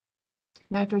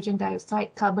 nitrogen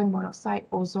dioxide, carbon monoxide,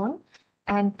 ozone,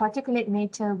 and particulate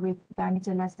matter with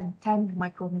diameter less than 10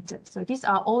 micrometers. So these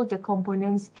are all the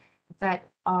components that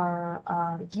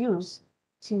are used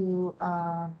to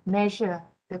measure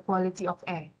the quality of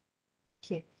air.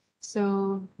 Okay,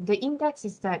 so the index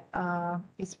is that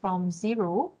is from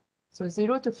 0. So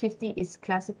 0 to 50 is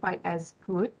classified as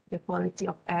good, the quality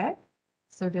of air.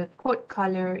 So the code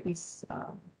color is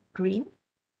green.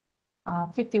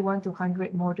 51 to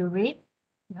 100 moderate,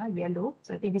 yellow.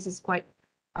 So I think this is quite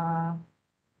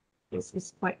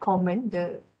common.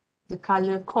 The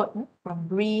color code from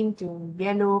green to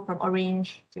yellow, from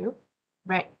orange to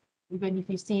red. Even if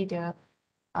you see the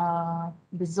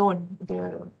zone,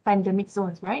 the pandemic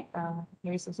zones, right?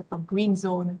 There is also from green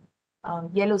zone,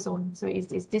 yellow zone. So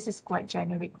this is quite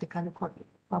generic, the color code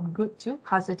from good to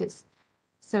hazardous.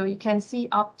 So you can see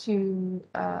up to,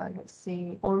 let's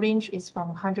say, orange is from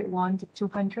 101 to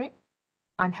 200.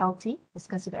 unhealthy. It's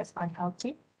considered as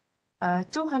unhealthy.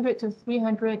 200 to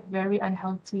 300, very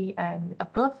unhealthy, and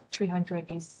above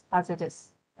 300 is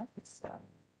hazardous. It's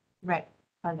red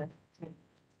color. Okay,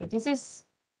 this is,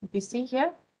 if you see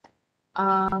here,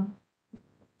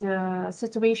 the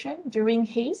situation during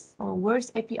haze or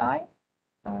worse API.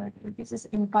 This is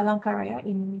in Palangkaraya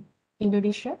in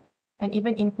Indonesia, and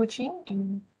even in Kuching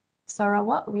in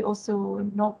Sarawak, we also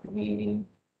not really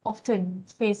often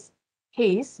face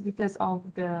haze because of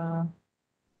the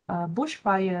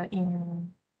bushfire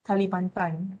in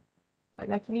Kalimantan. But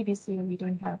luckily this year we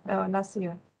don't have, last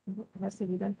year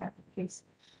we don't have haze.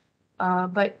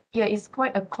 But yeah, it's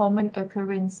quite a common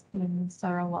occurrence in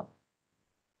Sarawak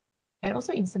and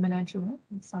also in Semenanjung,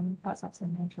 in some parts of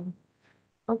Semenanjung.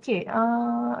 Okay,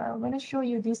 I want to show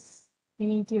you this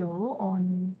video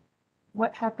on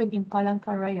what happened in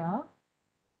Palangkaraya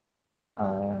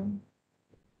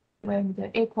when the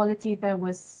air quality there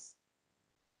was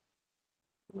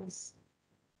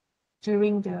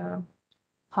during the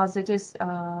hazardous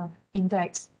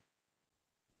index.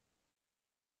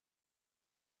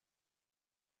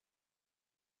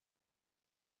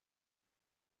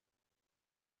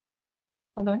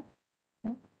 Hold on.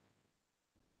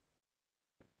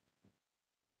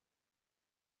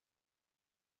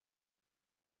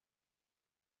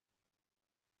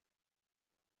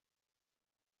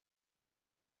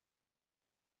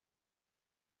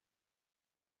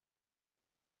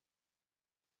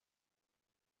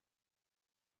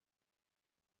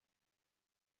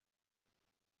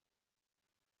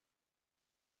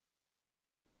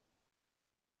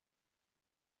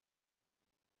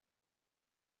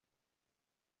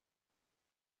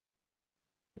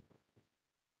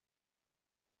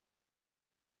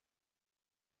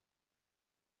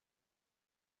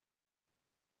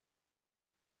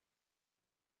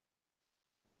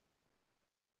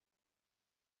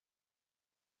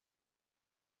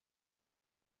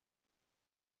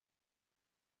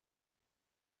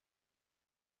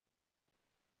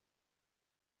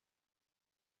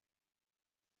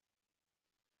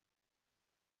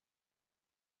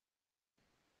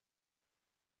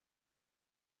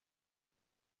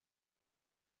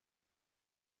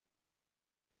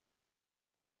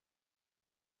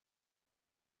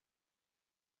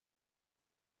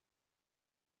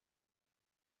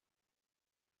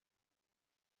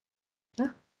 Huh?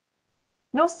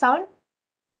 No sound?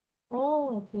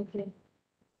 Oh, okay.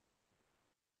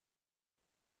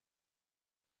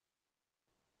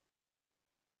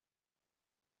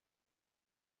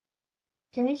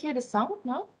 Can you hear the sound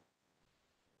now?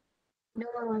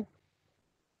 No.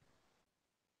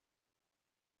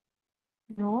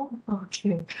 No?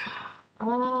 Okay. I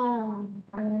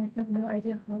have no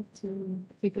idea how to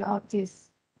figure out this.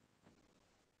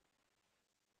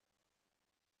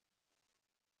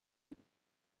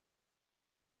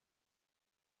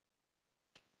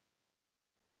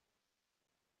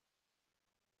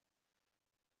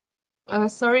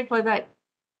 Sorry for that.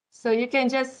 So you can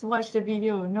just watch the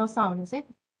video, no sound, is it?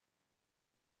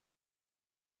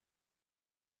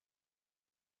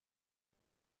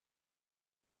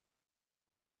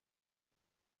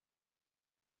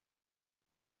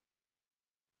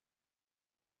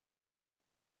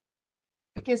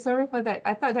 Okay, sorry for that.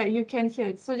 I thought that you can hear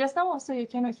it. So just now also you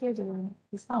cannot hear the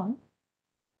sound.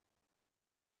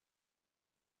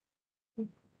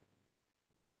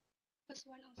 This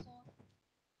one also.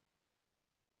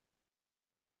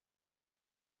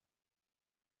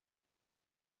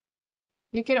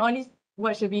 You can only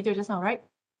watch the video just now, right?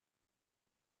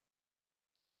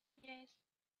 Yes.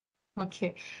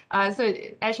 Okay. So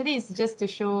actually it's just to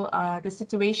show the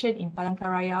situation in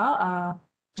Palangkaraya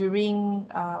during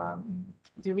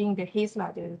during the haze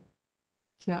lah.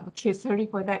 Yeah, okay, sorry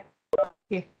for that.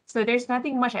 Okay, so there's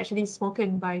nothing much actually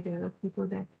spoken by the people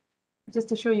there. Just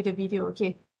to show you the video,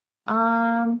 okay.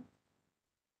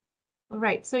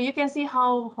 Right, so you can see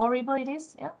how horrible it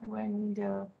is, yeah, when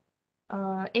the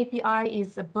API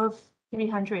is above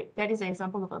 300. That is an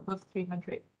example of above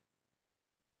 300.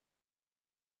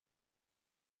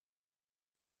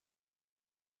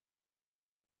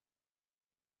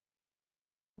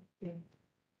 Okay.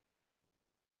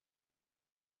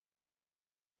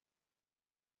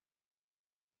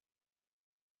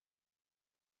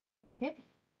 Okay.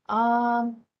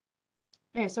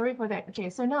 Yeah, sorry for that. Okay,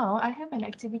 so now I have an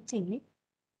activity.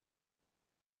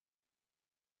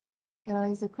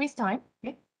 It's a quiz time.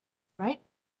 Okay, right?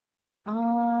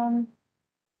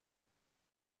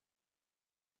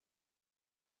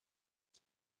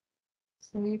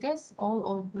 So you guys all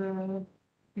over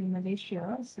in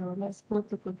Malaysia. So let's go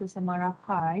to Kota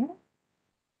Samarahan.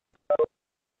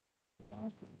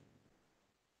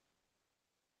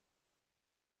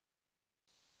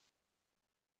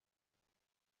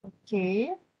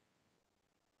 Okay.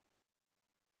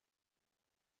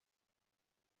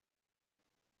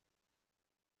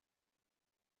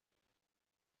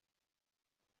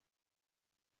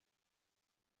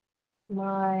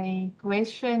 My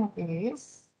question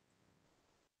is,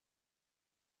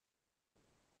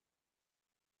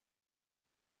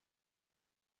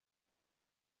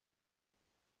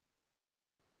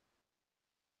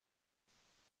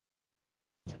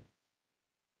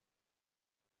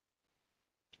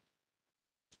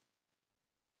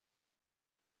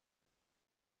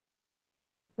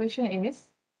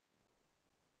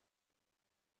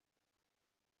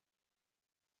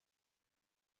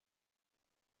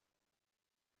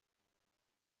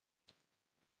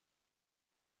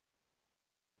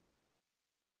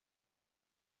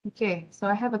 okay, so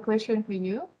I have a question for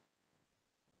you.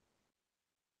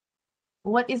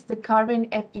 What is the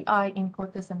current FEI in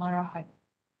Kota Samarahan?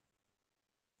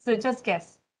 So just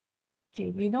guess.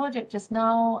 Okay, you know that just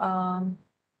now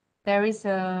there is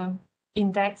a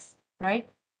index, right?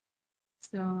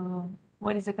 So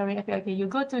what is the current FEI? Okay, you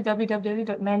go to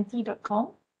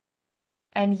www.menti.com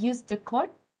and use the code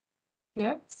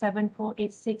here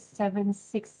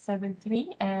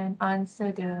 74867673 and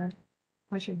answer the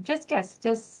question. Just guess,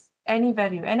 just any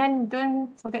value, and then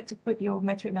don't forget to put your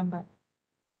metric number.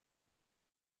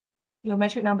 Your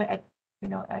metric number at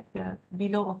at the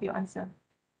below of your answer.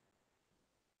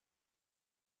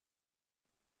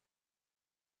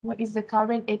 What is the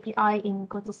current API in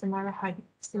Kota Samarahan?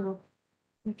 So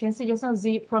you can see just now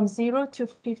from 0 to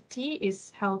 50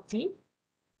 is healthy,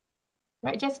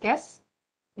 right? Just guess.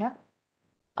 Yeah.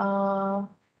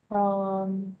 From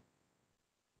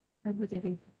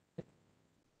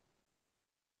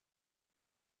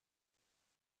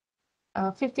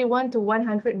 51 to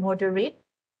 100 moderate,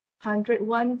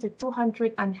 101 to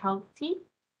 200 unhealthy,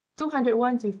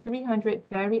 201 to 300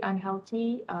 very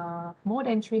unhealthy, more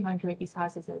than 300 is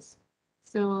hazardous.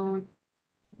 So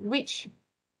which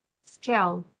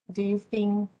scale do you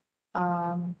think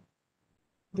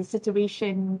the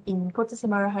situation in Kota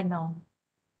Samarahan now?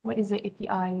 What is the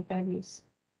API values?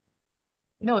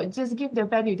 No, just give the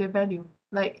value.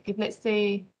 Like if let's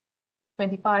say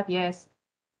 25, yes,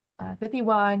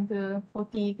 31 ke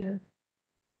 40 ke,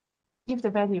 give the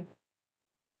value.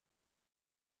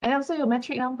 And also your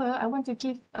metric number, I want to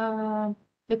give the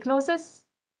closest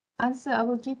answer, I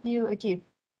will give you a gift.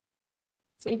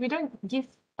 So if you don't give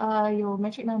your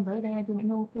metric number, then I don't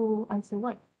know who answer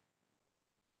what.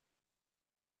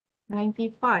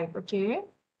 95, okay.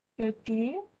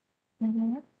 30.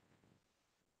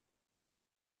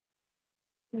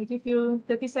 I give you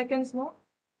 30 seconds more.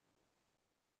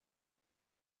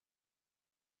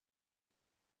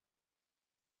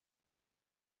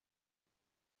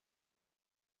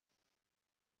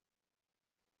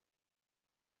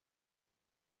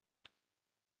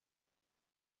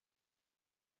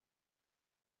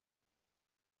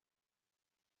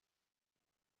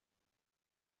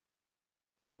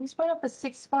 Which one of the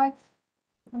 6-5?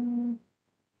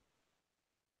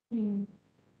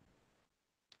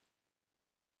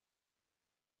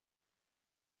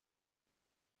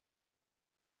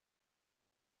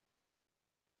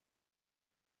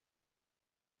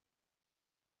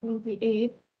 Will be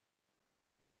 8.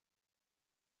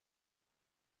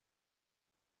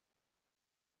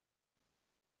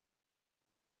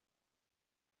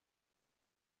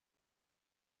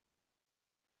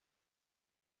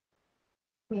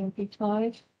 Will be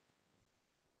 5.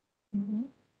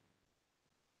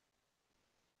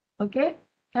 Okay,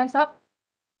 hands up.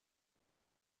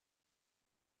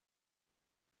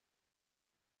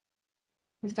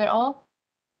 Is that all?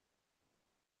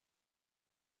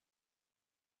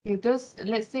 If those,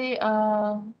 let's say,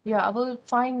 yeah, I will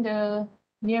find the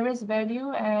nearest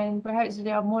value, and perhaps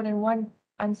there are more than one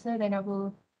answer, then I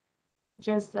will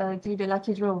just do the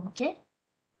lucky draw, okay?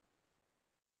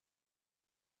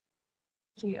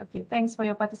 Okay, thanks for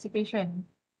your participation.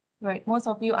 Right, most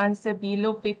of you answer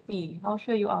below 50. How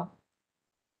sure you are?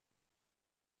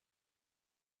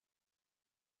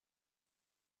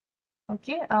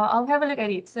 Okay, I'll have a look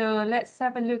at it. So let's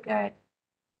have a look at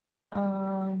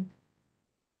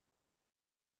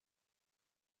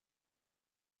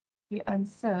the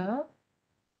answer.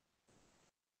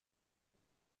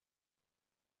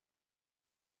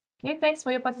 Okay, thanks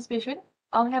for your participation.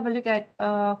 I'll have a look at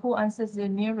who answers the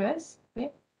nearest.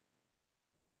 Okay.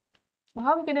 Well,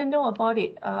 how are we going to know about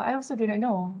it? I also do not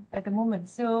know at the moment.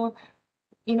 So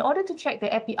in order to check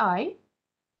the API,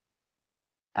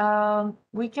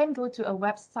 we can go to a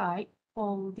website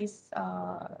for this.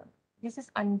 This is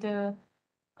under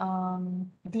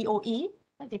DOE,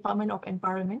 Department of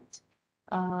Environment,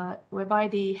 whereby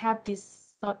they have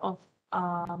this sort of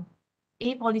a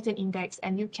pollutant index,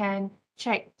 and you can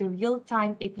check the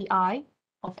real-time API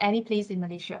of any place in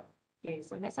Malaysia. Okay,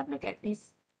 so let's have a look at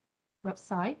this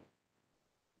website.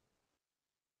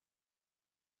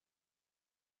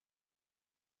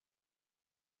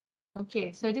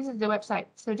 Okay, so this is the website.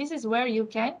 So this is where you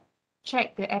can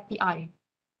check the API.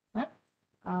 Huh?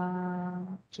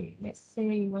 Okay, let's say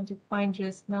you want to find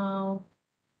just now.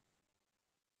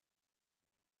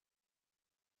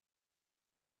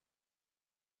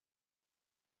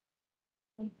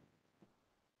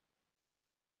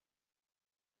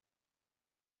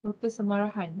 Kota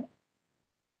Semarahan.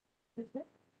 Okay.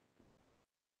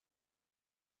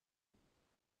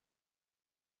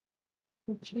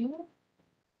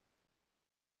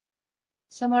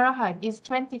 Semarahan is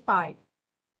 25.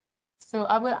 So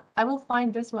I will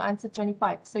find this will answer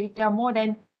 25. So if there are more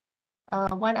than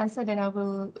one answer, then I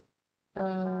will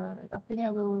I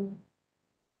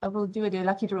will do the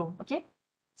lucky draw. Okay.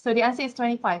 So the answer is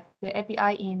 25. The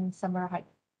API in Semarahan.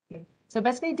 Okay. So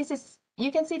basically, this is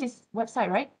you can see this website,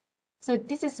 right? So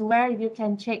this is where you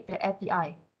can check the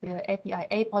API,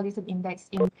 air pollution index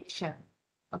in Malaysia.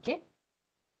 Okay.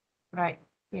 Right.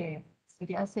 Okay. So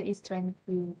the answer is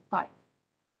 25.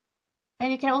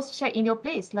 And you can also check in your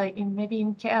place, like in maybe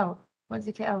in KL. What's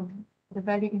the KL? The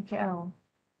value in KL.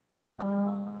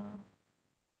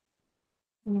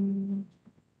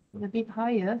 A bit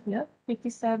higher here,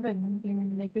 57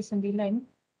 in Negeri Sembilan.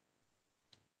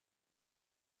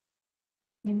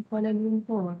 In Kuala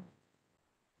Lumpur.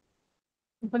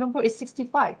 In Kuala Lumpur is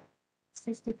 65.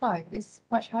 65 is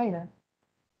much higher.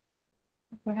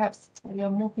 Perhaps there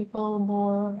are more people,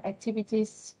 more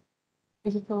activities,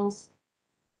 vehicles.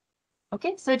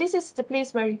 Okay, so this is the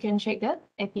place where you can check the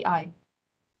API.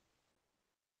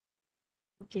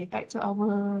 Okay, back to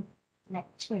our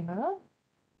lecture.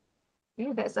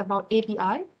 Okay, that's about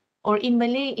API, or in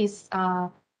Malay is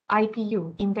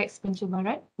IPU, Index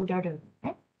Pencemaran Udara.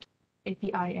 Okay?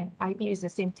 API and IPU is the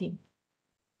same thing.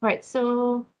 Right,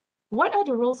 so what are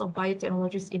the roles of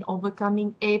biotechnologies in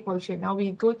overcoming air pollution? Now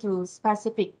we go to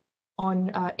specific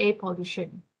on air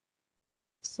pollution.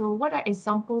 So what are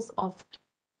examples of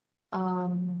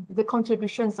the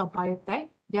contributions of biotech?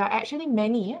 There are actually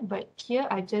many, but here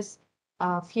I just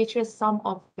feature some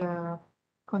of the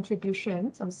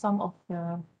contributions or some of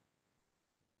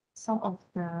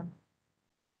the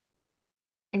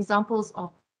examples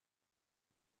of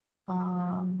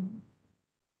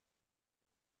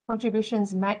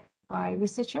contributions made by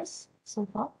researchers so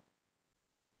far.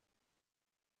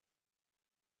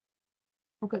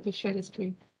 Forgot to share the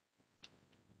screen.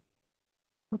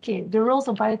 Okay, the roles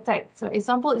of biotech. So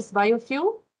example is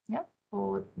biofuel. Yeah.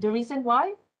 For the reason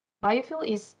why biofuel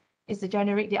is the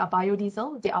generic. They are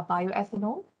biodiesel. They are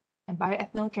bioethanol, and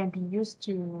bioethanol can be used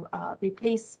to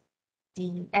replace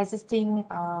the existing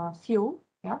fuel.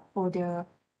 Yeah, for the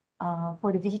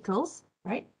vehicles,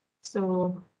 right?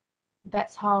 So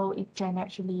that's how it can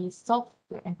actually solve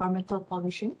the environmental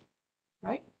pollution,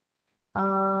 right?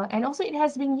 And also it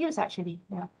has been used actually.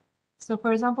 Yeah. So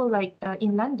for example, like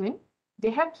in London,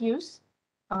 they have used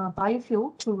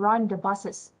biofuel to run the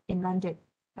buses in London,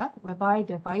 yeah, whereby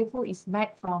the biofuel is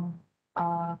made from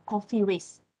coffee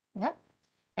waste. Yeah.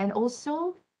 And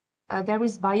also there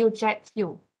is biojet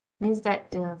fuel, means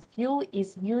that the fuel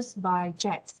is used by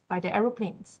jets, by the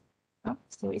aeroplanes. Yeah?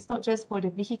 So it's not just for the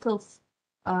vehicles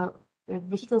on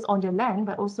the land,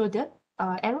 but also the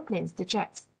aeroplanes, the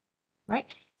jets, right?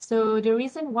 So the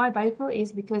reason why biofuel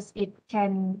is because it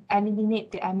can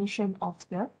eliminate the emission of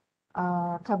the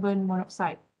carbon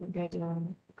monoxide, the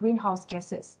greenhouse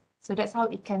gases. So that's how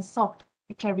it can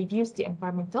reduce the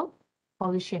environmental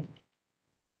pollution.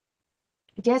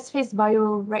 Gas phase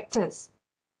bioreactors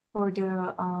for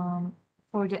the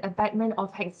abatement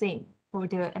of hexane.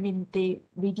 They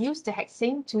reduce the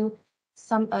hexane to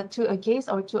a gas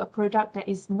or to a product that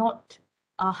is not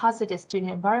hazardous to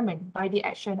the environment by the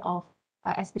action of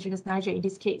aspergillus niger in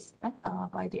this case,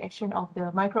 by the action of the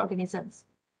microorganisms.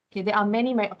 Okay, there are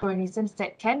many microorganisms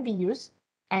that can be used,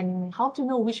 and how to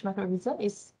know which microorganism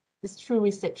is through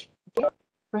research. Okay,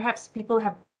 perhaps people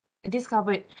have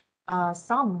discovered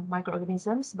some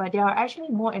microorganisms, but there are actually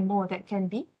more and more that can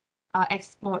be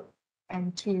explored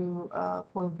and to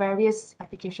for various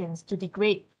applications to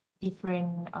degrade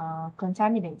different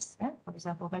contaminants, for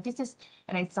example. But this is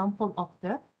an example of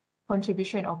the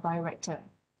contribution of bioreactor.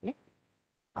 Okay.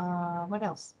 What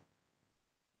else?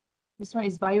 This one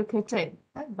is biocurtain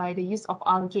by the use of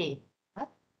algae.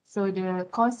 So the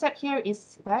concept here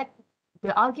is that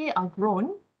the algae are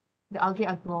grown.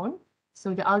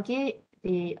 So the algae,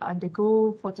 they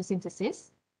undergo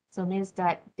photosynthesis. So it means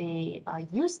that they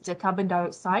use the carbon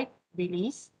dioxide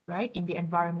release, right, in the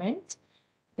environment.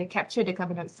 They capture the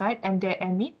carbon dioxide and they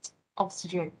emit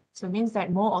oxygen. So it means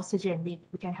that more oxygen, we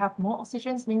can have more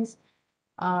oxygen, means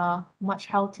much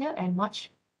healthier and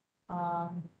much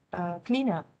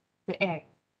cleaner the air.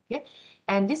 Okay,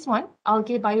 and this one,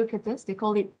 algae biocurtains,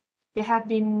 they have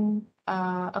been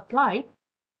applied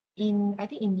in, I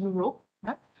think, in Europe,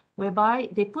 whereby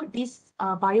they put this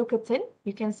biocurtain.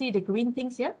 You can see the green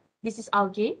things here. This is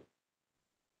algae,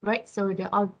 right? So the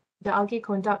algae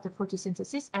conduct the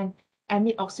photosynthesis and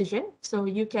emit oxygen. So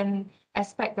you can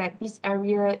expect that this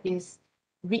area is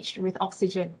rich with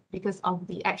oxygen because of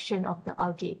the action of the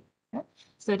algae.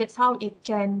 So that's how it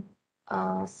can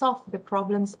solve the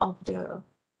problems of the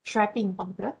trapping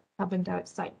of the carbon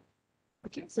dioxide.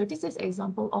 Okay, so this is an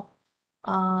example of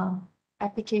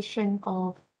application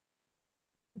of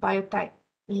biotech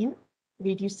in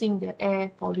reducing the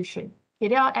air pollution. Okay,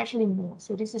 there are actually more.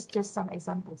 So this is just some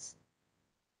examples.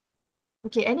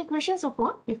 Okay, any questions so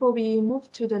far before we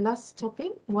move to the last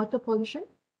topic, water pollution?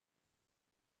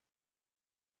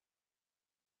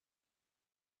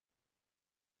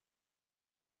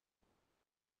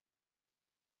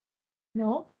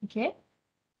 No? Okay.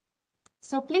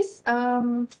 So please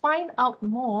find out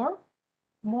more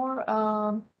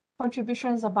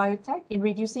contributions of biotech in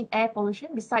reducing air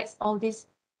pollution besides all these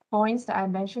points that I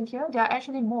mentioned here. There are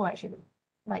actually more actually,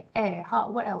 like air.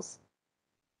 What else?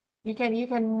 You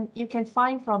can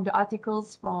find from the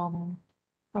articles from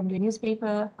the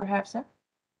newspaper, perhaps.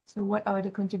 So what are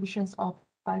the contributions of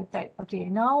biotech? Okay,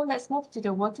 now let's move to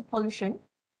the water pollution.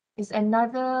 It's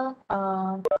another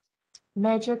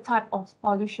major type of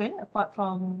pollution apart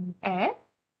from air.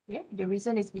 Okay, the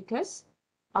reason is because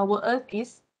our Earth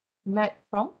is made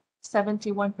from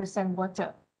 71%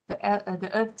 water. The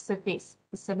Earth's surface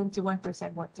is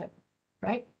 71% water,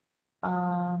 right?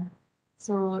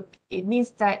 So it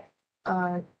means that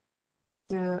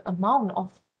the amount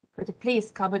of the place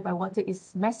covered by water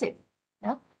is massive.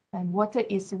 Yeah? And water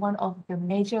is one of the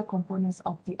major components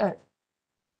of the Earth.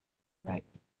 Right.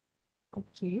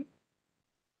 Okay.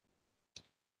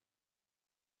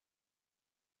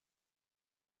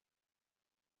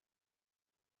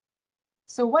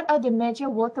 So what are the major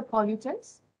water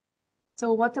pollutants?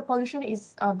 So water pollution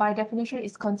is, by definition,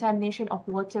 is contamination of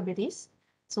water bodies.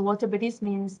 So water bodies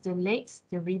means the lakes,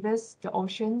 the rivers, the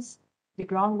oceans, the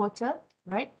groundwater,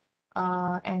 right?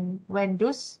 And when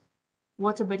those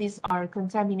water bodies are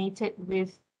contaminated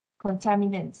with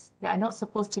contaminants that are not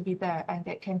supposed to be there and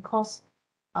that can cause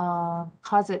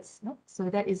hazards. No? So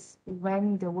that is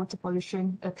when the water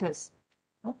pollution occurs.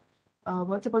 No?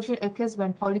 Water pollution occurs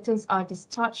when pollutants are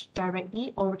discharged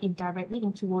directly or indirectly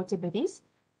into water bodies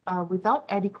without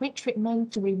adequate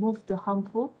treatment to remove the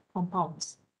harmful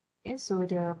compounds. Okay, so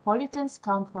the pollutants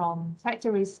come from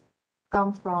factories,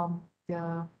 come from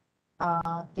the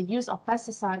use of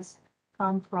pesticides,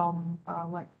 come from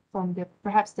from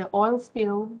perhaps the oil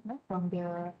spill, from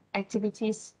the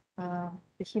activities, the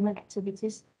human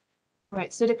activities.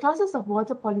 Right. So the classes of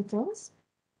water pollutants,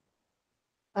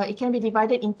 it can be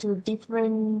divided into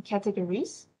different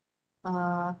categories.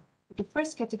 The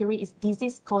first category is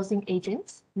disease-causing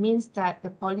agents, means that the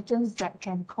pollutants that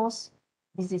can cause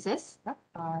diseases,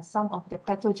 some of the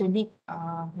pathogenic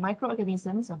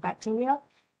microorganisms or bacteria,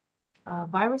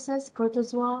 viruses,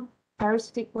 protozoa,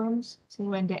 parasitic worms. So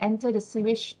when they enter the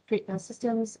sewage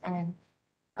systems and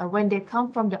when they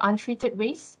come from the untreated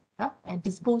waste and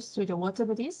disposed to the water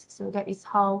bodies, so that is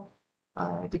how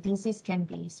the disease can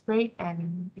be spread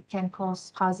and it can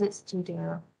cause hazards to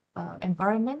the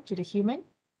environment, to the human.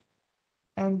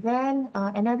 And then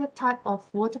another type of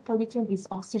water pollutant is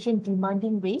oxygen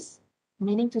demanding waste,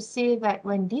 meaning to say that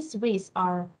when these wastes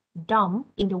are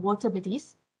dumped in the water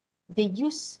bodies, they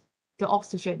use the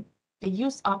oxygen. They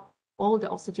use up all the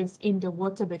oxygens in the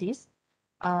water bodies,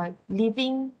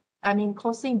 causing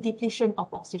depletion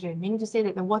of oxygen, meaning to say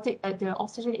that the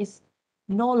oxygen is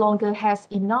no longer has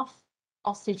enough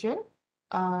oxygen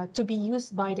to be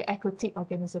used by the aquatic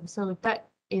organism. So that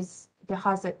is the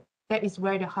hazard. That is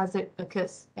where the hazard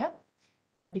occurs, yeah,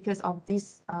 because of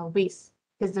this waste,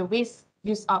 because the waste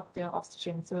use up the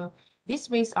oxygen. So these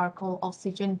wastes are called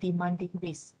oxygen demanding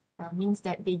waste. Means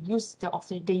that they use the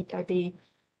oxygen, they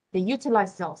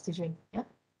utilize the oxygen, yeah,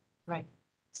 right.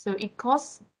 So it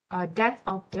causes death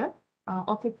of the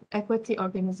aquatic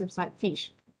organisms like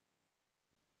fish.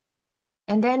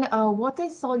 And then water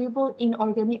soluble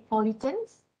inorganic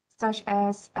pollutants such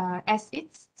as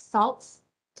acids, salts,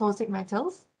 toxic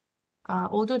metals.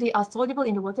 Although they are soluble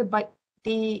in the water, but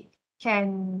they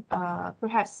can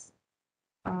perhaps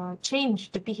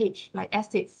change the pH, like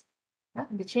acids.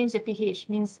 They change the pH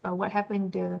means what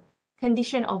happened, the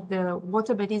condition of the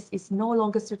water bodies is no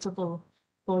longer suitable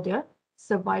for the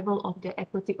survival of the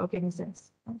aquatic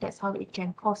organisms. That's how it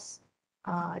can cause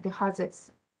the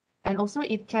hazards. And also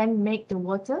it can make the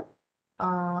water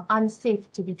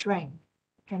unsafe to be drank.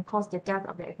 It can cause the death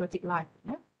of the aquatic life.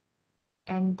 Yeah?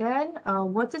 And then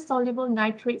water-soluble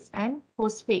nitrates and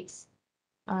phosphates.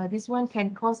 This one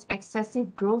can cause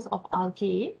excessive growth of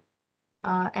algae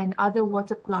and other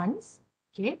water plants.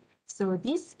 Okay, so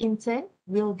this in turn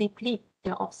will deplete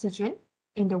the oxygen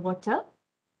in the water.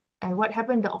 And what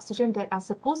happened, the oxygen that are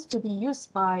supposed to be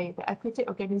used by the aquatic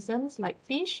organisms like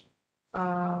fish,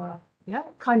 yeah,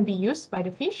 can't be used by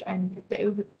the fish, and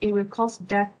it will cause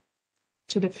death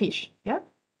to the fish. Yeah,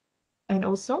 and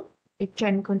also it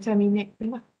can contaminate.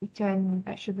 It can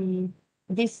actually,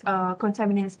 these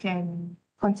contaminants can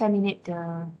contaminate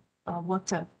the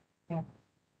water. Yeah.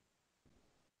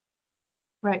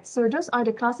 Right, so those are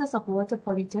the classes of water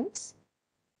pollutants.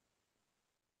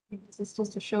 This is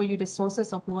just to show you the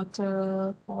sources of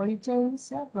water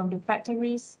pollutants, yeah, from the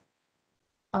factories,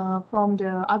 from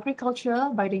the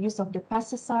agriculture by the use of the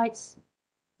pesticides,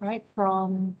 right,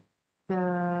 from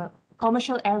the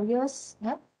commercial areas,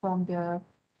 yeah, from the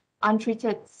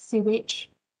untreated sewage,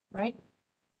 right,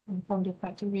 and from the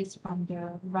factories, from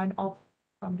the runoff,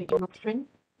 from the erosion.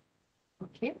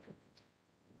 Okay.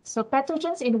 So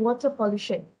pathogens in water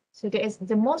pollution. So there is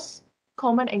the most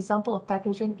common example of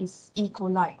pathogen is E.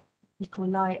 coli. E.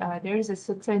 coli, there is a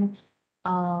certain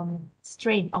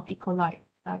strain of E. coli.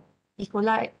 E.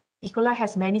 coli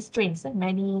has many strains,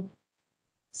 many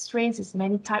strains is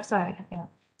many types. Yeah.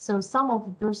 So some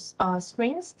of those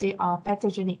strains, they are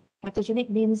pathogenic.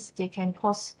 Pathogenic means they can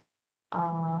cause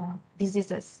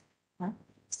diseases.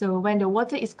 So when the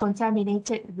water is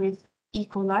contaminated with E.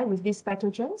 coli, with these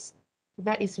pathogens,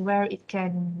 that is where it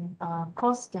can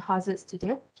cause the hazards to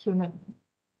the human.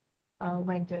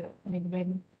 When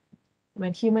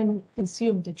human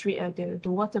consume the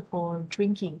water for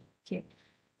drinking. Okay.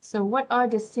 So what are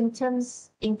the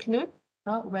symptoms include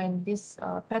when these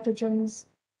pathogens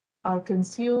are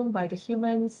consumed by the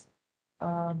humans?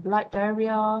 Blood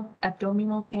diarrhea,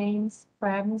 abdominal pains,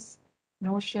 cramps,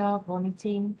 nausea,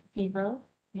 vomiting, fever.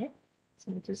 Yeah.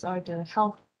 So those are the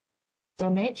health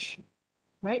damage,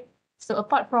 right? So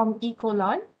apart from E.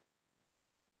 coli,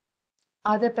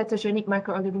 other pathogenic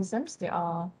microorganisms, there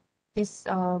are these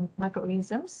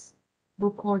microorganisms,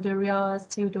 Burkholderia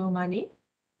pseudomani,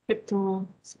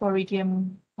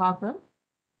 Cryptosporidium parvum,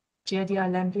 Giardia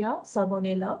lamblia,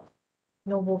 Salmonella,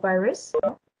 Novovirus.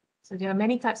 So there are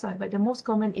many types of it, but the most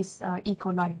common is E.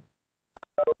 coli,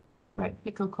 right,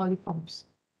 fecal coliforms.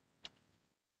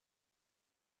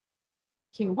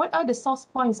 Okay, what are the source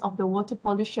points of the water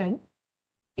pollution?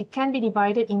 It can be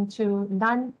divided into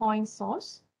non-point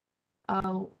source,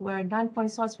 where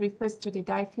non-point source refers to the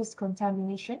diffuse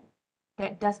contamination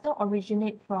that does not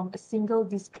originate from a single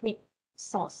discrete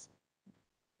source.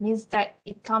 Means that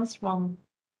it comes from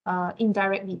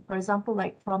indirectly, for example,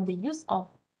 like from the use of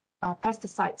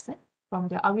pesticides from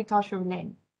the agricultural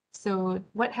land. So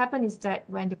what happens is that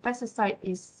when the pesticide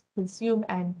is consumed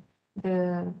and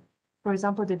for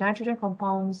example, the nitrogen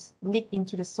compounds leak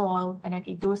into the soil and then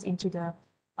it goes into the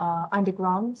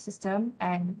underground system,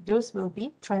 and those will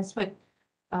be transferred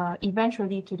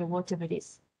eventually to the water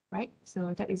bodies, right?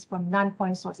 So that is from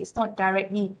non-point source. It's not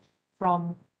directly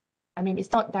from,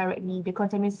 it's not directly, the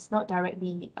contaminants is not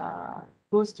directly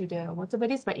goes to the water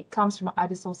bodies, but it comes from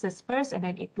other sources first, and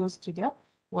then it goes to the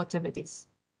water bodies,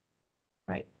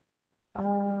 right?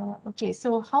 Okay,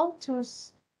 so how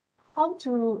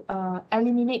to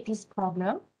eliminate this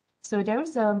problem? So there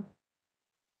is a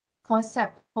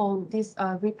concept called this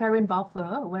riparian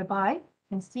buffer, whereby you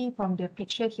can see from the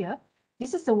picture here,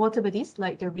 this is the water bodies,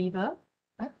 like the river.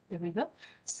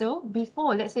 So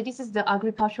before, let's say this is the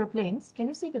agricultural plains. Can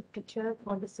you see the picture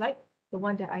on the slide? The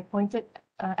one that I pointed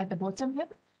at the bottom here.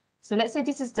 So let's say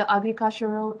this is the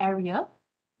agricultural area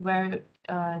where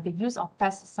the use of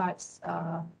pesticides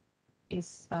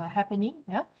is happening.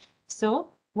 Yeah. So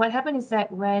what happens is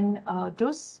that when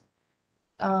those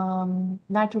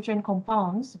nitrogen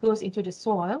compounds goes into the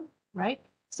soil, right?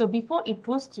 So before it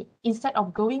goes to, instead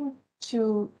of going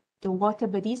to the water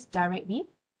bodies directly,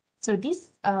 so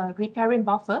this riparian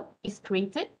buffer is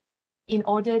created in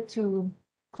order to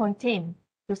contain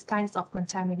those kinds of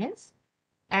contaminants,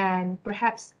 and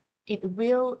perhaps it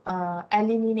will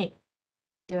eliminate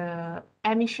the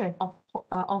emission of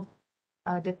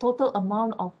the total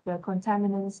amount of the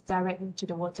contaminants directly to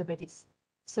the water bodies.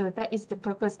 So that is the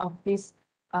purpose of this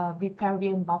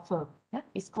riparian buffer. Yeah?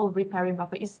 It's called riparian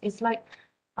buffer. It's like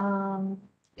an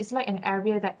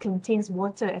area that contains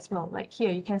water as well. Like here,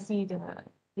 you can see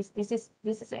This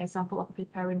is an example of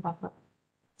preparing buffer.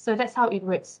 So that's how it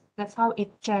works. That's how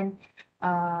it can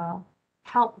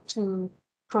help to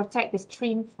protect the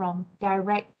stream from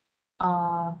direct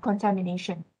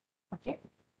contamination. Okay.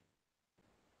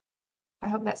 I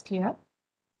hope that's clear.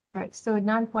 Right. So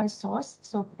non-point source.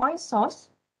 So point source,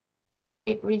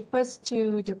 it refers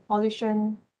to the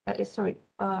pollution.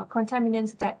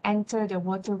 Contaminants that enter the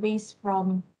waterways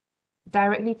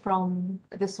directly from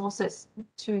the sources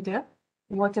to the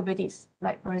water bodies.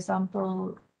 Like for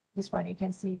example, this one you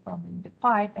can see from the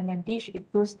pipe and then dish,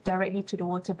 it goes directly to the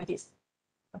water bodies.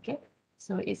 Okay,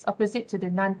 so it's opposite to the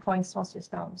non-point sources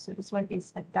now. So this one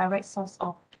is a direct source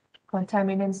of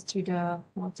contaminants to the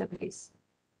water bodies.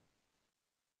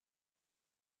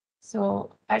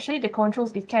 So actually the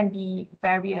controls, it can be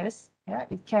various. Yeah,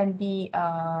 it can be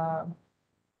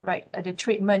the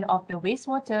treatment of the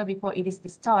wastewater before it is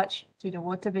discharged to the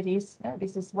water bodies.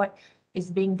 This is what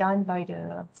is being done by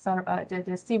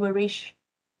the sewerage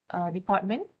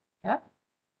department. Yeah,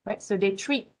 right. So they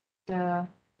treat the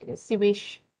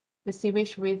sewage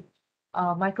with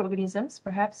microorganisms,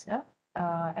 perhaps. Yeah,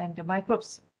 and the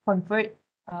microbes convert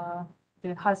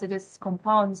the hazardous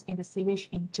compounds in the sewage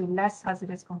into less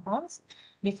hazardous compounds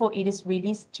before it is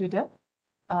released to the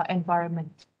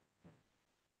environment.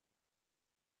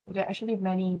 There are actually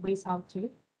many ways how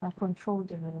to control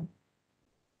the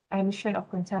emission of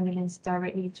contaminants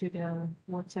directly to the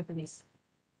water bodies.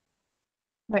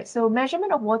 Right, so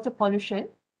measurement of water pollution.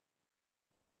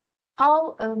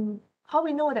 How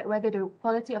we know that whether the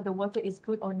quality of the water is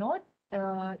good or not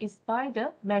is by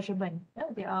the measurement.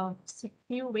 There are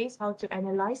few ways how to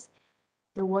analyze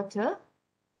the water.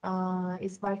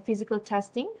 Is by physical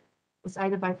testing. It's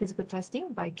either by physical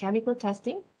testing, by chemical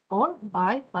testing, or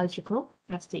by biological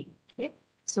testing. Okay.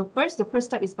 So the first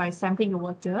step is by sampling the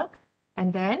water,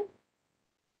 and then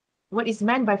what is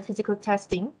meant by physical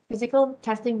testing? Physical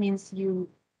testing means you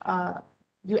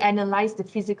analyze the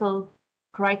physical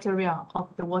criteria of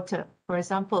the water. For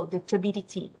example, the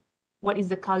turbidity. What is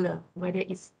the color? Whether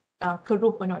it's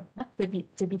corrode or not.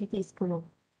 Turbidity is corrode.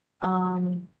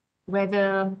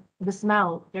 Whether the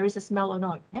smell, there is a smell or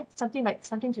not.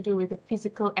 Something to do with the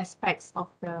physical aspects of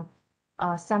the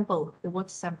sample, the water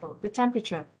sample, the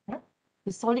temperature,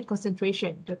 the solid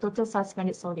concentration, the total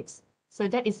suspended solids. So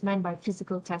that is meant by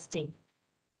physical testing.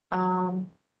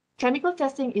 Chemical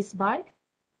testing is by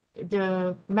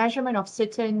the measurement of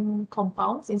certain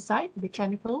compounds inside the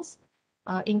chemicals,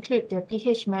 include the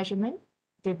pH measurement,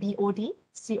 the BOD,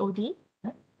 COD,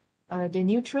 the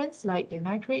nutrients like the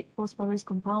nitrate, phosphorus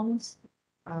compounds,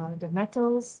 the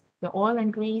metals, the oil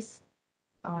and grease,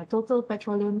 total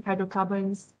petroleum,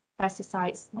 hydrocarbons,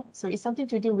 pesticides. So it's something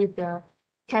to do with the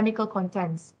chemical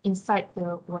contents inside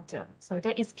the water. So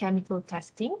that is chemical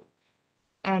testing.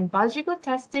 And biological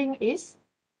testing is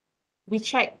we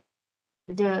check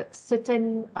the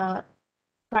certain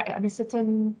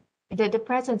the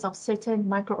presence of certain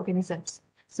microorganisms.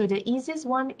 So the easiest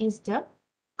one is the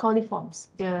coliforms,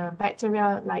 the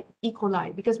bacteria like E.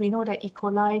 coli, because we know that E.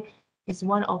 coli is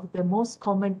one of the most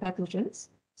common pathogens.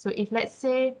 So if let's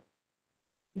say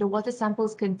the water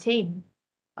samples contain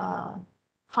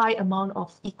high amount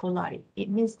of E. coli, it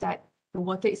means that the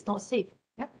water is not safe.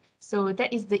 Yeah? So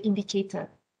that is the indicator,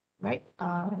 right?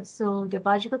 So the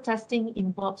biological testing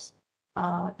involves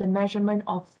the measurement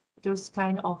of those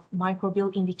kind of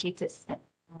microbial indicators,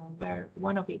 where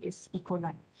one of it is E.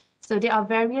 coli. So there are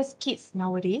various kits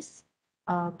nowadays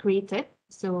created.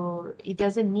 So it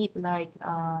doesn't need like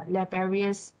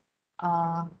laborious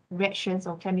reactions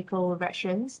or chemical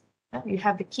reactions. You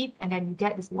have the kit and then you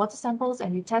get these water samples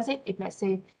and you test it. If let's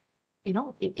say,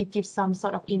 it gives some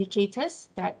sort of indicators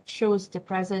that shows the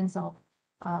presence of,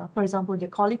 for example, the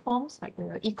coliforms like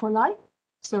the E. coli.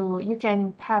 So you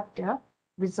can have the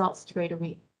results straight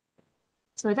away.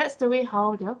 So that's the way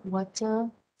how the water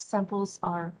samples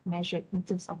are measured in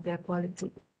terms of their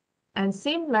quality. And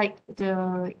same like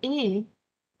the A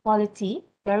quality,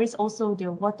 there is also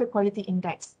the water quality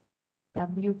index,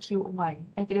 WQI,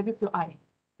 and WQI.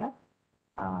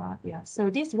 Yeah. So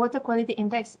this water quality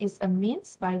index is a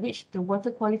means by which the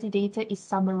water quality data is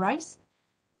summarized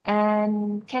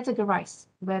and categorized,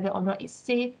 whether or not it's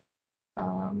safe,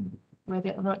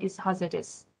 whether or not it's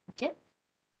hazardous. Okay.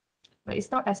 But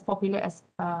it's not as popular as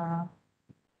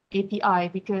API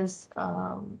because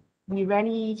we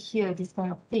rarely hear these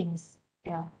kind of things.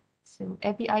 Yeah. So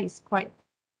API is quite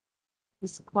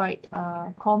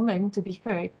common to be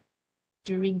heard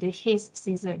during the haze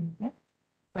season. Yeah?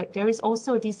 But there is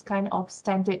also this kind of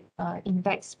standard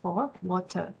index for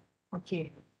water.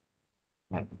 Okay.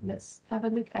 Right. Let's have a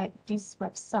look at this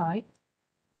website.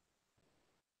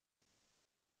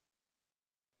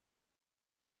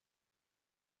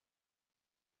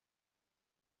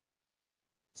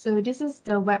 So this is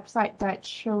the website that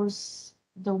shows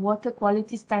the water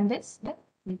quality standards. Yeah,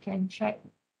 you can check.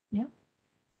 Yeah.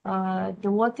 The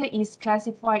water is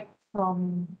classified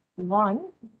from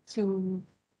 1 to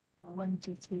 1,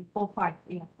 2, 3, 4, 5.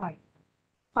 Yeah, 5.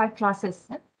 5 classes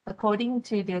according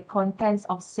to the contents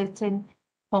of certain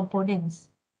components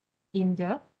in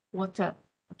the water.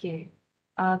 Okay.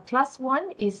 Class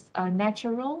 1 is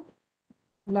natural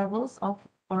levels of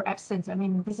or absence. I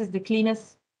mean, this is the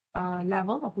cleanest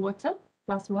level of water,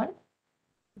 class 1.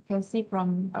 You can see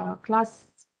from class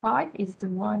 5 is the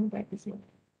one that is in.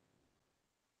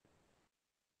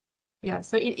 Yeah,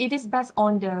 so it is based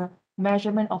on the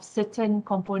measurement of certain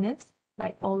components,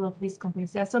 like all of these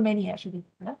components. There are so many actually.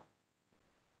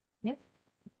 Yeah.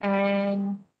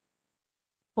 And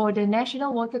for the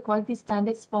National Water Quality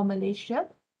Standards for Malaysia,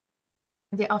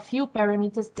 there are few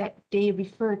parameters that they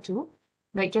refer to.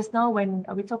 Like just now when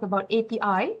we talk about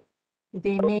API,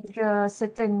 they measure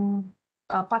certain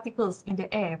particles in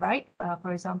the air, right?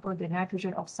 For example, the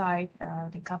nitrogen oxide,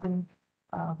 the carbon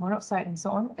monoxide, and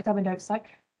so on, carbon dioxide.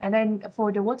 And then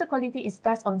for the water quality, it's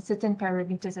based on certain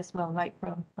parameters as well, like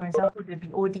for example, the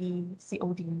BOD,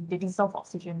 COD, the dissolved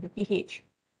oxygen, the pH.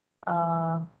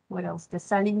 What else? The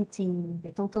salinity,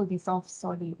 the total dissolved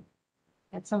solid.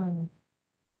 That's on.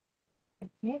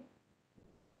 Okay.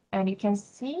 And you can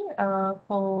see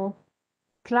for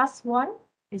class 1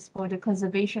 is for the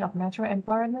conservation of natural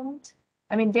environment.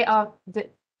 I mean,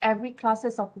 every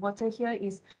classes of water here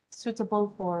is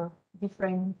suitable for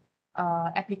different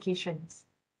applications.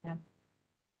 Yeah,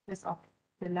 because of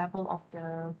the level of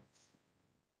the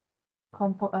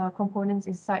components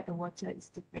inside the water is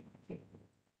different. Okay.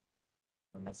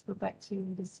 So let's go back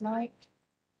to the slide.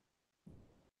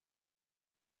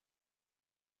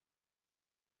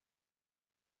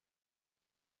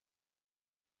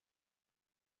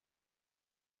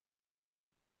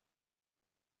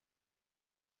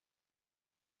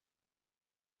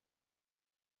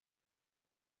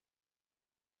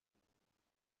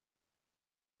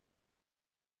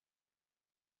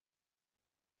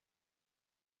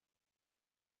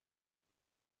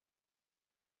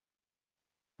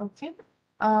 Okay.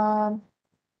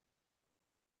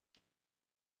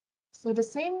 So the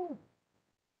same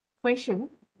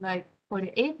question, like for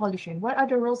the air pollution, what are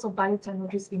the roles of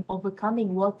biotechnologies in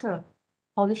overcoming water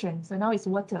pollution? So now it's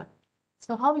water.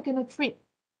 So how are we going to treat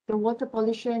the water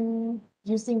pollution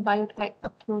using biotech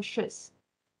approaches?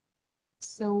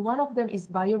 So one of them is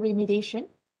bioremediation.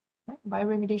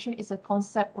 Bioremediation is a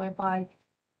concept whereby,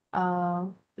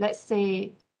 let's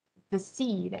say the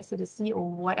sea or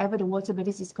whatever the water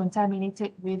bodies is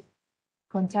contaminated with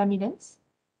contaminants.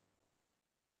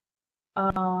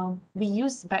 We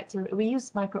use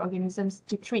microorganisms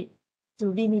to treat, to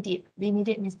remediate.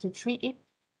 Remediate means to treat it,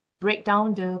 break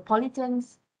down the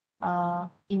pollutants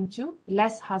into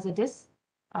less hazardous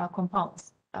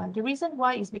compounds. The reason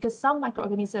why is because some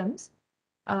microorganisms,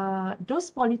 those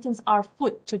pollutants are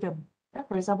food to them.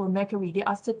 For example, mercury. There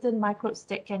are certain microbes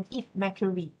that can eat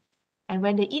mercury. And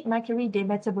when they eat mercury, they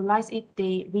metabolize it,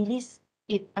 they release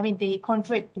it. I mean, they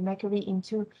convert the mercury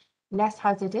into less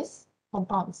hazardous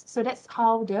compounds. So that's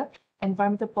how the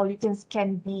environmental pollutants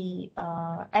can be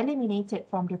eliminated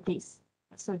from the place.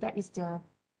 So that is the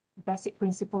basic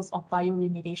principles of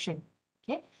bioremediation.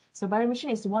 Okay, so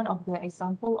bioremediation is one of the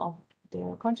example of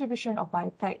the contribution of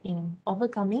biotech in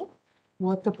overcoming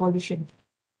water pollution.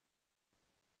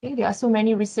 Okay, there are so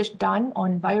many research done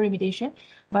on bioremediation.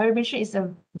 Bioremediation is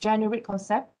a generic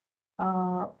concept.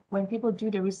 When people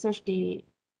do the research, they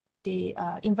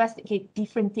investigate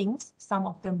different things. Some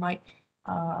of them might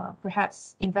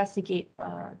perhaps investigate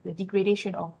the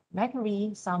degradation of mercury.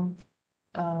 Some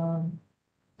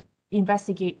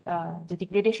investigate the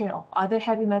degradation of other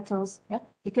heavy metals. Yeah,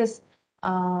 because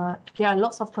there are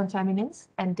lots of contaminants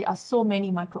and there are so many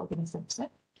microorganisms. Yeah?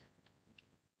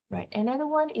 Right. Another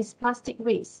one is plastic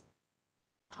waste.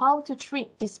 How to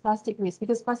treat this plastic waste?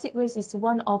 Because plastic waste is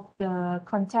one of the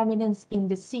contaminants in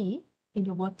the sea, in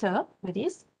the water, that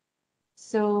is.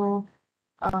 So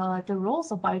the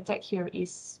roles of biotech here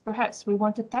is perhaps we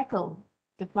want to tackle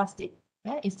the plastic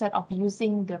instead of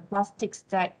using the plastics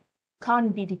that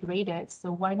can't be degraded.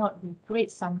 So why not we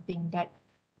create something that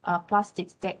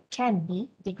plastics that can be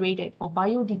degraded or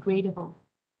biodegradable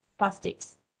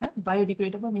plastics.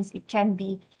 Biodegradable means it can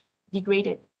be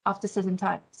degraded after certain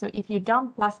time. So if you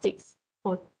dump plastics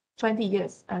for 20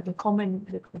 years,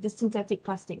 the synthetic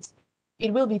plastics,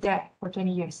 it will be there for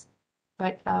 20 years.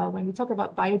 But when we talk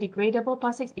about biodegradable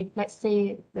plastics, if let's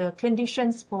say the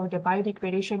conditions for the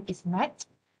biodegradation is met,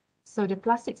 so the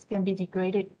plastics can be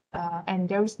degraded and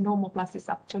there is no more plastics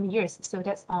after 20 years. So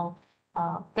that's how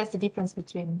That's the difference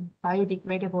between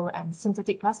biodegradable and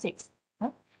synthetic plastics.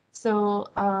 So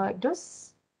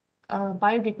those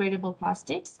biodegradable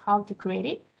plastics, how to create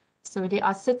it? So there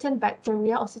are certain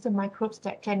bacteria or certain microbes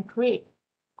that can create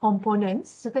components,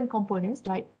 certain components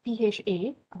like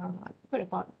PHA. I forgot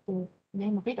about the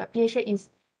name of it. PHA is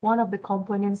one of the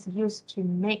components used to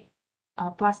make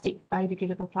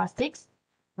biodegradable plastics,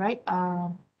 right?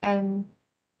 And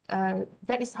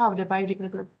that is how the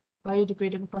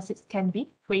biodegradable plastics can be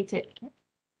created,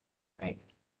 right?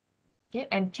 Okay,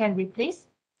 and can replace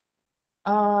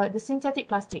the synthetic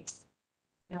plastics.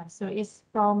 Yeah, so it's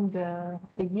from the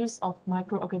use of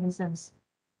microorganisms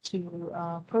to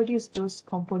produce those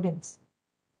components.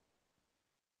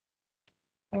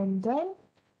 And then,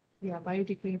 yeah,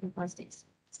 biodegradable plastics.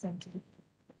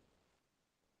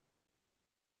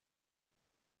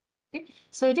 Okay.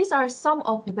 So these are some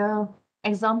of the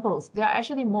examples. There are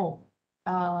actually more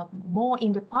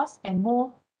in the past and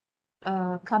more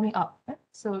coming up.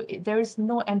 So there is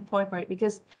no endpoint for it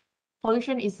because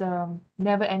pollution is a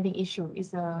never-ending issue.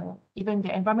 It's even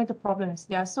the environmental problems.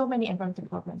 There are so many environmental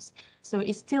problems. So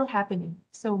it's still happening.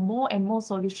 So more and more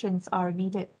solutions are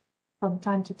needed from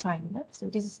time to time. So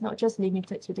this is not just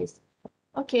limited to this.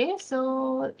 Okay,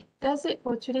 so that's it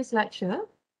for today's lecture.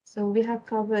 So we have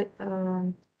covered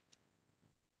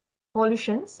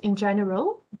pollutions in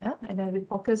general, and then we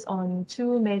focus on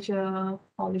two major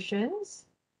pollutions,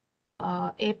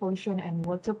 air pollution and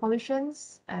water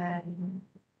pollutions, and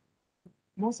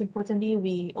most importantly,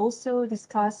 we also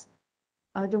discuss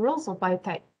the roles of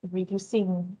biotech in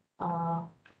reducing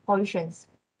pollutions,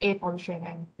 air pollution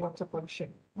and water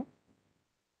pollution.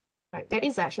 Right, that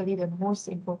is actually the most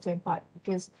important part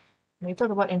because when we talk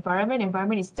about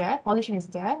environment is there, pollution is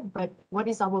there, but what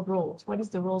is our roles? What is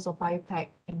the roles of biotech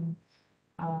in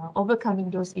overcoming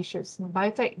those issues?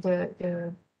 Biotech,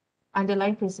 the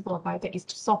underlying principle of biotech is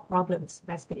to solve problems,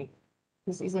 basically.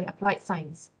 This is an applied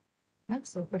science.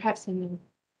 So perhaps you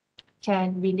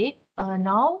can relate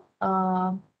now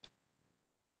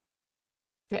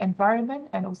the environment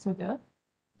and also the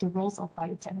roles of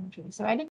biotechnology. So any